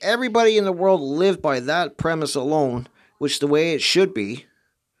about if everybody in the world lived by that premise alone, which is the way it should be.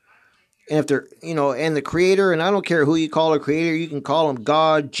 And if they're, you know, and the creator, and I don't care who you call a creator, you can call him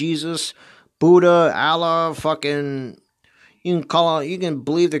God, Jesus, Buddha, Allah, fucking... You can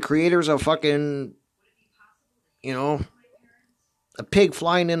believe the creator's a fucking, you know, a pig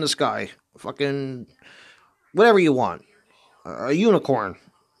flying in the sky. Fucking, whatever you want. A unicorn.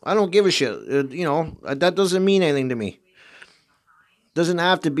 I don't give a shit. You know, that doesn't mean anything to me. Doesn't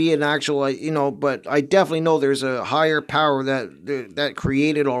have to be an actual, you know, but I definitely know there's a higher power that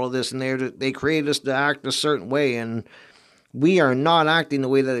created all of this, and they created us to act a certain way, and we are not acting the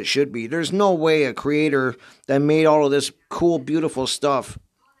way that it should be. There's no way a creator that made all of this cool, beautiful stuff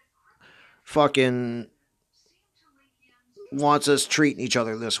fucking wants us treating each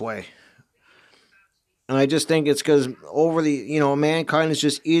other this way. And I just think it's because mankind is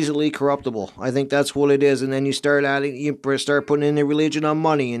just easily corruptible. I think that's what it is. And then you start putting in the religion on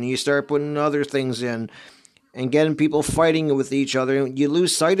money, and you start putting other things in and getting people fighting with each other. And you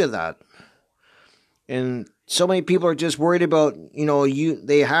lose sight of that. And so many people are just worried about, you know,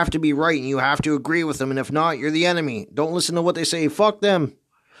 they have to be right and you have to agree with them. And if not, you're the enemy. Don't listen to what they say. Fuck them.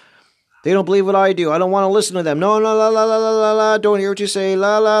 They don't believe what I do. I don't want to listen to them. No, la, la, la, la, la, la. Don't hear what you say.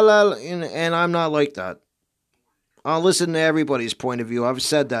 La, la, la. And I'm not like that. I'll listen to everybody's point of view. I've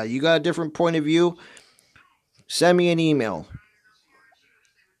said that. You got a different point of view? Send me an email.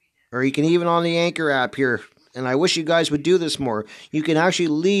 Or you can even on the Anchor app here. And I wish you guys would do this more. You can actually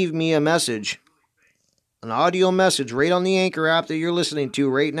leave me a message. An audio message right on the Anchor app that you're listening to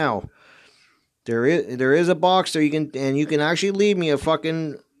right now. There is a box there you can actually leave me a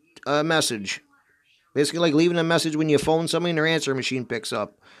fucking message. Basically like leaving a message when you phone somebody and their answer machine picks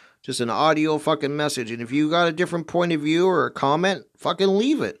up. Just an audio fucking message. And if you got a different point of view or a comment, fucking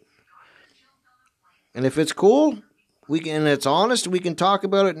leave it. And if it's cool, and it's honest, we can talk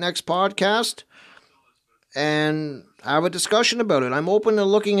about it next podcast and have a discussion about it. I'm open to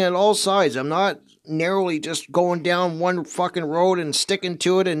looking at all sides. I'm not narrowly just going down one fucking road and sticking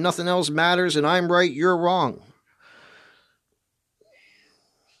to it and nothing else matters and I'm right, you're wrong.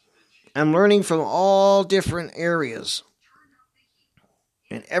 I'm learning from all different areas.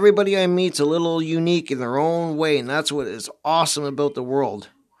 And everybody I meet's a little unique in their own way, and that's what is awesome about the world.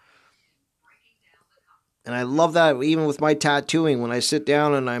 And I love that even with my tattooing, when I sit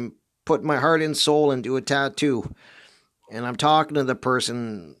down and I'm putting my heart and soul into a tattoo. And I'm talking to the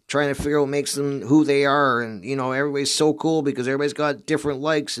person, trying to figure out what makes them who they are. And, everybody's so cool because everybody's got different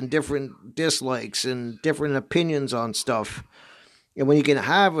likes and different dislikes and different opinions on stuff. And when you can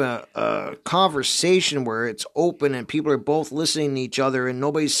have a conversation where it's open and people are both listening to each other and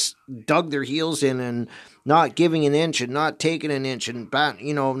nobody's dug their heels in and not giving an inch and not taking an inch and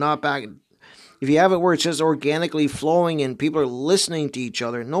not back. If you have it where it's just organically flowing and people are listening to each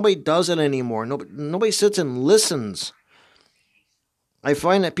other, nobody does it anymore. Nobody sits and listens. I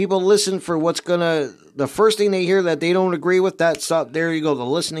find that people listen for the first thing they hear that they don't agree with, that stop. There you go. The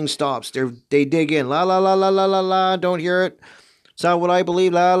listening stops. They dig in. La, la, la, la, la, la, la. Don't hear it. It's not what I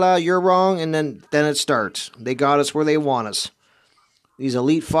believe. La, la, you're wrong. And then it starts. They got us where they want us. These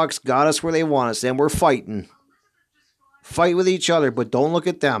elite fucks got us where they want us. Then we're fighting. Fight with each other, but don't look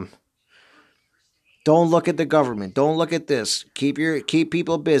at them. Don't look at the government. Don't look at this. Keep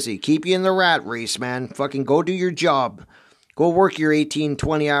people busy. Keep you in the rat race, man. Fucking go do your job. Go work your 18,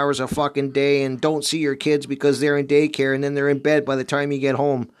 20 hours a fucking day and don't see your kids because they're in daycare and then they're in bed by the time you get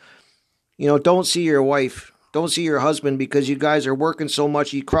home. Don't see your wife. Don't see your husband because you guys are working so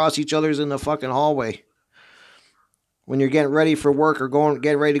much you cross each other's in the fucking hallway. When you're getting ready for work or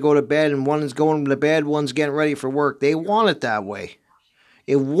getting ready to go to bed and one's going to bed, one's getting ready for work. They want it that way.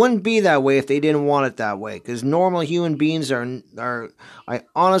 It wouldn't be that way if they didn't want it that way. Because normal human beings are, I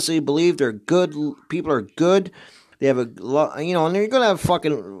honestly believe they're good. People are good. They have and they're going to have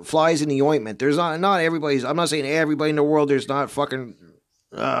fucking flies in the ointment. There's not everybody's, I'm not saying everybody in the world, there's not fucking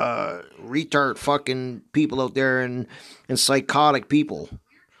retard fucking people out there and psychotic people.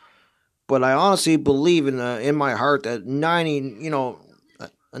 But I honestly believe in my heart that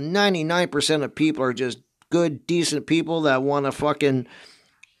 99% of people are just good, decent people that want to fucking,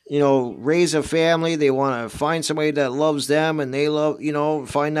 raise a family. They want to find somebody that loves them and they love,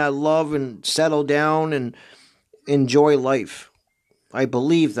 find that love and settle down and enjoy life. I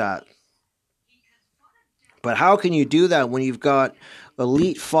believe that. But how can you do that when you've got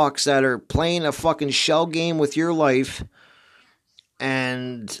elite fucks that are playing a fucking shell game with your life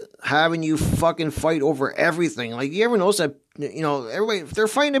and having you fucking fight over everything? Like, you ever notice that, everybody, they're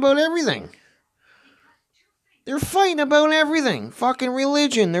fighting about everything. They're fighting about everything. Fucking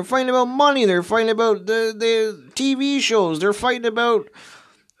religion. They're fighting about money. They're fighting about the TV shows. They're fighting about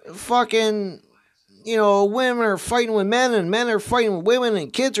fucking, women are fighting with men and men are fighting with women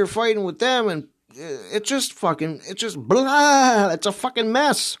and kids are fighting with them. And it's just blah. It's a fucking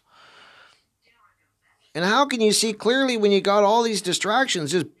mess. And how can you see clearly when you got all these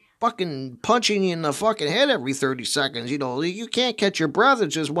distractions just fucking punching you in the fucking head every 30 seconds? You can't catch your breath.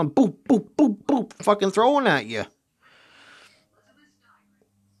 It's just one boop, boop, boop, boop, fucking throwing at you.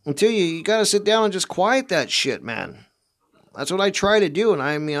 Until you got to sit down and just quiet that shit, man. That's what I try to do, and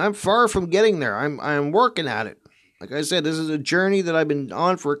I'm far from getting there. I'm working at it. Like I said, this is a journey that I've been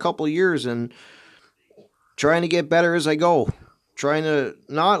on for a couple of years, and trying to get better as I go. Trying to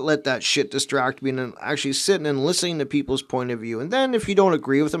not let that shit distract me, and actually sitting and listening to people's point of view. And then if you don't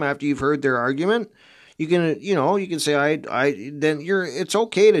agree with them after you've heard their argument, you can say it's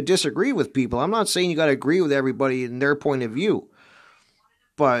okay to disagree with people. I'm not saying you got to agree with everybody in their point of view,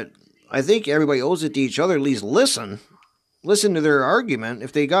 but I think everybody owes it to each other. At least listen to their argument.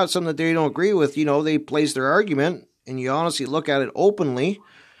 If they got something that they don't agree with, they place their argument, and you honestly look at it openly,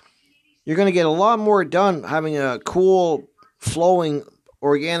 you're going to get a lot more done having a cool, flowing,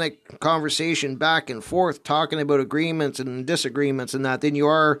 organic conversation back and forth, talking about agreements and disagreements and that, than you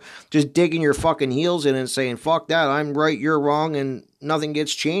are just digging your fucking heels in and saying, fuck that, I'm right, you're wrong, and nothing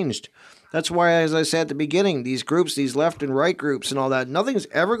gets changed. That's why, as I said at the beginning, these groups, these left and right groups and all that, nothing's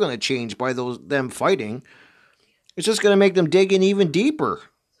ever going to change by them fighting. It's just going to make them dig in even deeper.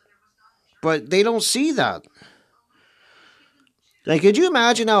 But they don't see that. Like, could you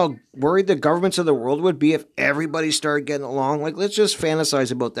imagine how worried the governments of the world would be if everybody started getting along? Like, let's just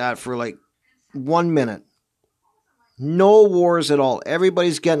fantasize about that for like 1 minute. No wars at all.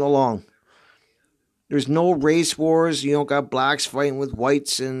 Everybody's getting along. There's no race wars. You don't got blacks fighting with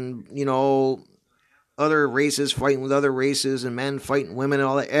whites and, other races fighting with other races and men fighting women and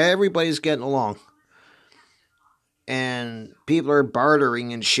all that. Everybody's getting along. And people are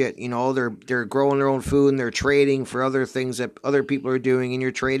bartering and shit, they're growing their own food and they're trading for other things that other people are doing, and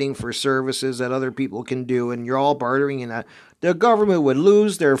you're trading for services that other people can do, and you're all bartering, and that the government would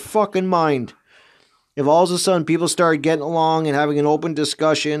lose their fucking mind If all of a sudden people start getting along and having an open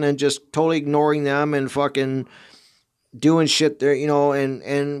discussion and just totally ignoring them and fucking doing shit there,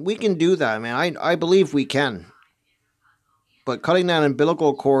 and we can do that, man. I believe we can. But cutting that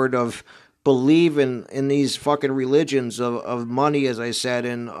umbilical cord of believe in these fucking religions of money, as I said,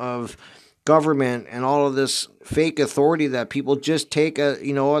 and of government and all of this fake authority that people just take at the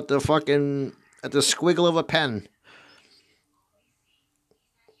squiggle of a pen.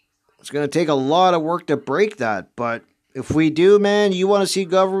 It's going to take a lot of work to break that, but if we do, man, you want to see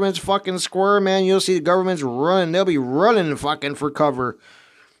governments fucking square, man, you'll see the governments running. They'll be running fucking for cover.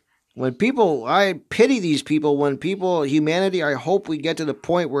 I pity these people. Humanity, I hope we get to the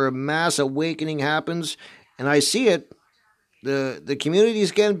point where a mass awakening happens, and I see it. The community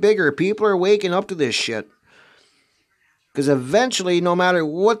is getting bigger. People are waking up to this shit. Because eventually, no matter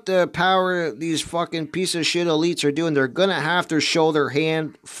what the power these fucking piece of shit elites are doing, they're going to have to show their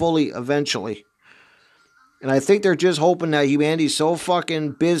hand fully eventually. And I think they're just hoping that humanity's so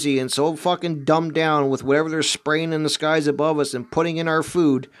fucking busy and so fucking dumbed down with whatever they're spraying in the skies above us and putting in our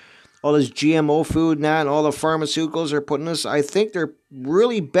food, all this GMO food and that, and all the pharmaceuticals they're putting us. I think they're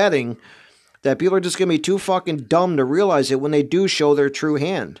really betting that people are just going to be too fucking dumb to realize it when they do show their true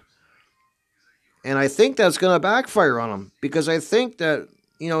hand. And I think that's going to backfire on them. Because I think that,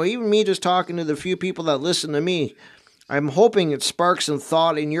 even me just talking to the few people that listen to me, I'm hoping it sparks some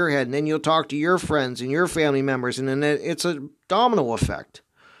thought in your head. And then you'll talk to your friends and your family members. And then it's a domino effect.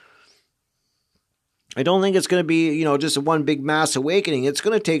 I don't think it's going to be, just a one big mass awakening. It's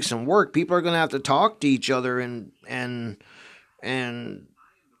going to take some work. People are going to have to talk to each other and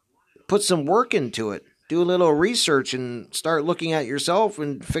put some work into it. Do a little research and start looking at yourself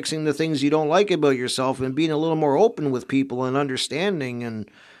and fixing the things you don't like about yourself and being a little more open with people and understanding and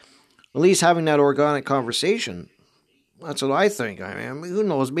at least having that organic conversation. That's what I think. I mean, who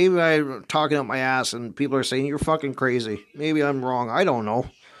knows? Maybe I'm talking up my ass and people are saying, you're fucking crazy. Maybe I'm wrong. I don't know.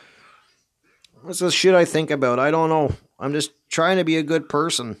 That's the shit I think about. I don't know. I'm just trying to be a good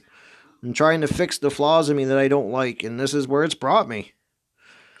person and trying to fix the flaws in me that I don't like. And this is where it's brought me.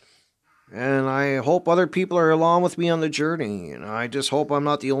 And I hope other people are along with me on the journey. I just hope I'm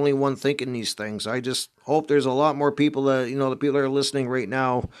not the only one thinking these things. I just hope there's a lot more people that, the people that are listening right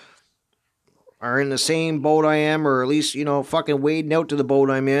now are in the same boat I am, or at least, fucking wading out to the boat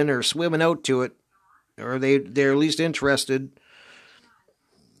I'm in, or swimming out to it, or they're at least interested.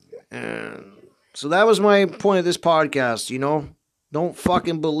 And so that was my point of this podcast, Don't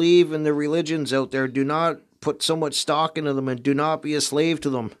fucking believe in the religions out there. Do not put so much stock into them, and do not be a slave to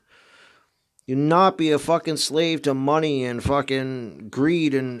them. Do not be a fucking slave to money and fucking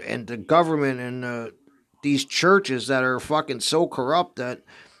greed and the government and these churches that are fucking so corrupt that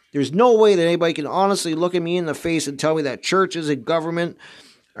there's no way that anybody can honestly look at me in the face and tell me that churches and government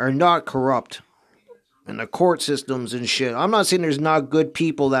are not corrupt. And the court systems and shit. I'm not saying there's not good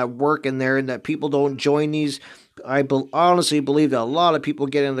people that work in there and that people don't join these. I honestly believe that a lot of people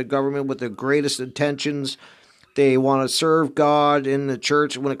get into the government with the greatest intentions. They want to serve God in the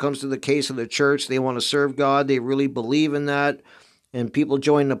church. When it comes to the case of the church, they want to serve God. They really believe in that. And people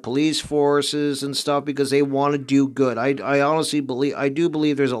join the police forces and stuff because they want to do good. I honestly believe, I do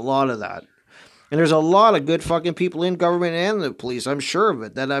believe there's a lot of that. And there's a lot of good fucking people in government and the police, I'm sure of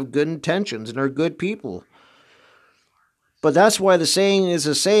it, that have good intentions and are good people. But that's why the saying is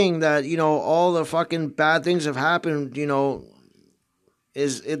a saying that, all the fucking bad things have happened,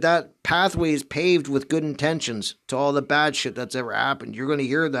 is that pathway is paved with good intentions to all the bad shit that's ever happened. You're going to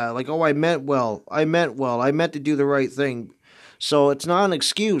hear that. Like, oh, I meant well. I meant to do the right thing. So it's not an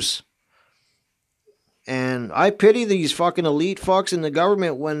excuse. And I pity these fucking elite fucks in the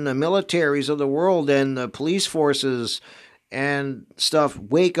government when the militaries of the world and the police forces and stuff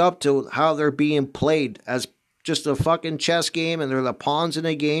wake up to how they're being played as just a fucking chess game and they're the pawns in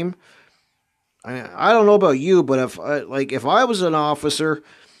a game. I don't know about you, but if I was an officer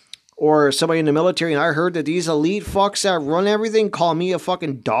or somebody in the military and I heard that these elite fucks that run everything call me a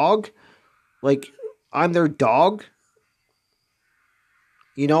fucking dog, like I'm their dog,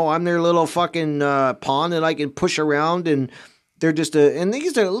 I'm their little fucking pawn that I can push around, and they're just and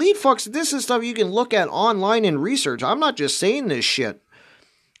these are elite fucks. This is stuff you can look at online and research. I'm not just saying this shit.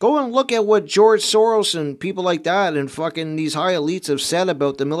 Go and look at what George Soros and people like that and fucking these high elites have said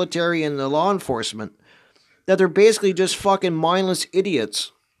about the military and the law enforcement. That they're basically just fucking mindless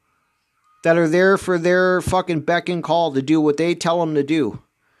idiots that are there for their fucking beck and call to do what they tell them to do.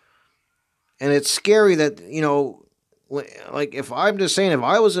 And it's scary that, like if I'm just saying, if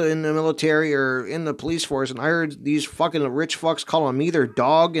I was in the military or in the police force and I heard these fucking rich fucks calling me their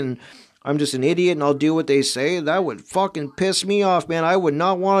dog and I'm just an idiot and I'll do what they say. That would fucking piss me off, man. I would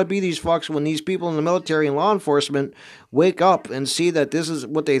not want to be these fucks when these people in the military and law enforcement wake up and see that this is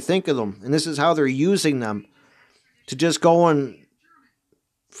what they think of them and this is how they're using them to just go and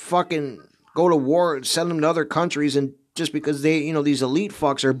fucking go to war and send them to other countries, and just because they, these elite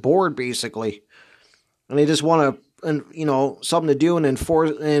fucks are bored basically and they just want to, and something to do and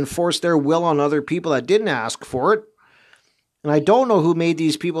enforce their will on other people that didn't ask for it. And I don't know who made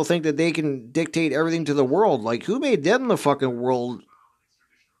these people think that they can dictate everything to the world. Like, who made them the fucking world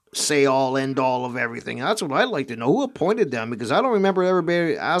say all, end all of everything? That's what I'd like to know. Who appointed them? Because I don't remember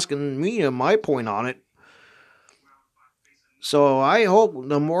everybody asking me my point on it. So I hope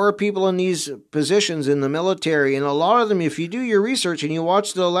the more people in these positions in the military, and a lot of them, if you do your research and you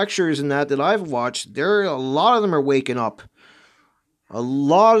watch the lectures and that I've watched, a lot of them are waking up. A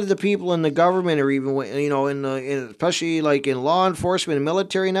lot of the people in the government are even, especially like in law enforcement and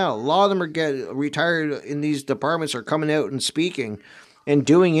military now, a lot of them are getting retired in these departments are coming out and speaking and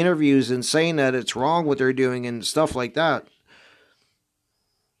doing interviews and saying that it's wrong what they're doing and stuff like that.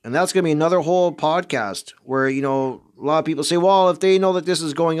 And that's going to be another whole podcast where, a lot of people say, well, if they know that this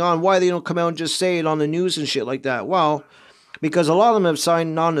is going on, why they don't come out and just say it on the news and shit like that? Well, because a lot of them have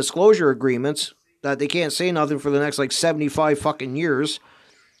signed non-disclosure agreements that they can't say nothing for the next 75 fucking years.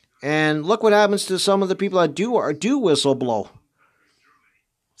 And look what happens to some of the people that do whistleblow.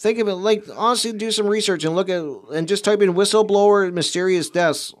 Think of it honestly, do some research and look at, and just type in whistleblower mysterious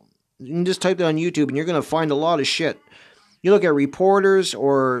deaths. You can just type that on YouTube and you're going to find a lot of shit. You look at reporters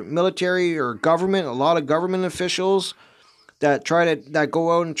or military or government, a lot of government officials that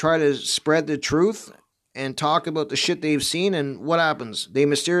go out and try to spread the truth and talk about the shit they've seen, and what happens? They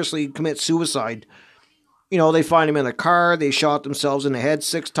mysteriously commit suicide. They find them in a car, they shot themselves in the head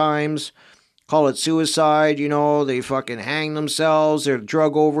 6 times, call it suicide, they fucking hang themselves, they're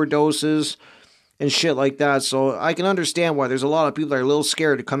drug overdoses, and shit like that. So I can understand why there's a lot of people that are a little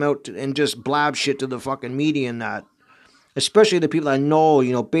scared to come out and just blab shit to the fucking media and that. Especially the people that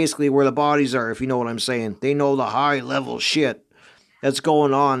know, basically where the bodies are, if you know what I'm saying. They know the high level shit that's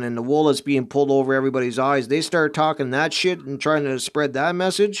going on and the wool that's being pulled over everybody's eyes. They start talking that shit and trying to spread that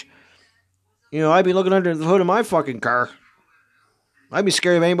message. I'd be looking under the hood of my fucking car. I'd be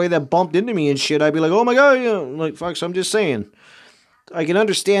scared of anybody that bumped into me and shit. I'd be like, oh my God, fuck, so I'm just saying. I can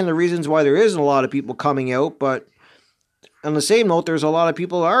understand the reasons why there isn't a lot of people coming out, but on the same note, there's a lot of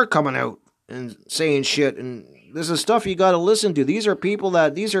people that are coming out and saying shit, and this is stuff you got to listen to. These are people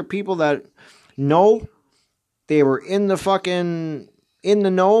that know. They were in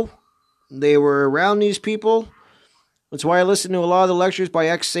the know. They were around these people. That's why I listen to a lot of the lectures by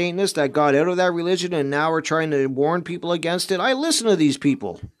ex-Satanists that got out of that religion and now are trying to warn people against it. I listen to these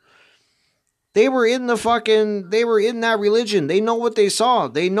people. They were in that religion. They know what they saw.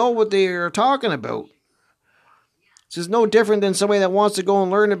 They know what they are talking about. This is no different than somebody that wants to go and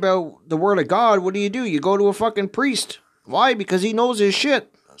learn about the Word of God. What do? You go to a fucking priest. Why? Because he knows his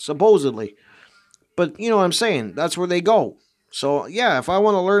shit, supposedly. But you know what I'm saying? That's where they go. So, yeah, if I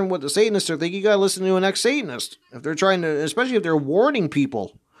want to learn what the Satanists are thinking, you got to listen to an ex-Satanist. If they're trying to, especially if they're warning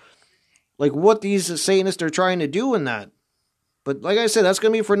people, like what these Satanists are trying to do in that. But like I said, that's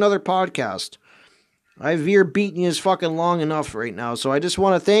going to be for another podcast. I've veered beating you fucking long enough right now. So I just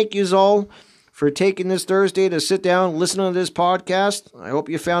want to thank you all for taking this Thursday to sit down and listen to this podcast. I hope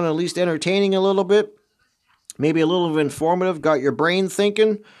you found it at least entertaining a little bit. Maybe a little informative. Got your brain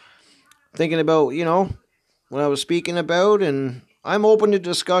thinking about, what I was speaking about, and I'm open to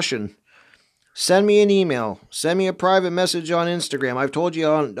discussion. Send me an email. Send me a private message on Instagram. I've told you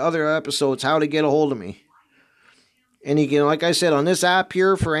on other episodes how to get a hold of me. And you can, like I said, on this app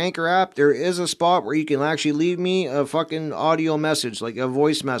here for Anchor app, there is a spot where you can actually leave me a fucking audio message, like a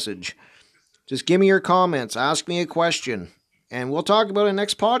voice message. Just give me your comments. Ask me a question. And we'll talk about it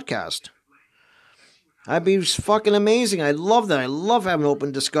next podcast. That'd be fucking amazing. I love that. I love having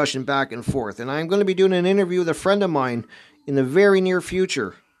open discussion back and forth. And I'm going to be doing an interview with a friend of mine in the very near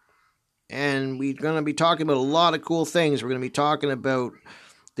future. And we're going to be talking about a lot of cool things. We're going to be talking about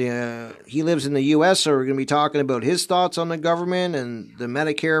he lives in the U.S., so we're going to be talking about his thoughts on the government and the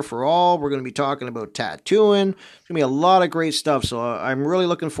Medicare for all. We're going to be talking about tattooing. There's going to be a lot of great stuff. So I'm really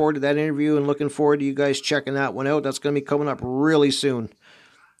looking forward to that interview and looking forward to you guys checking that one out. That's going to be coming up really soon.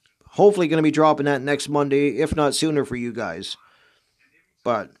 Hopefully going to be dropping that next Monday, if not sooner for you guys.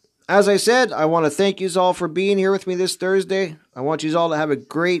 But as I said, I want to thank you all for being here with me this Thursday. I want you all to have a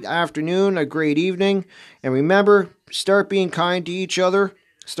great afternoon, a great evening. And remember, start being kind to each other.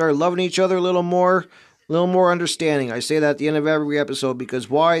 Start loving each other a little more understanding. I say that at the end of every episode because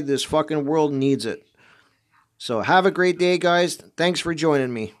why? This fucking world needs it. So have a great day, guys. Thanks for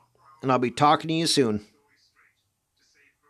joining me. and I'll be talking to you soon.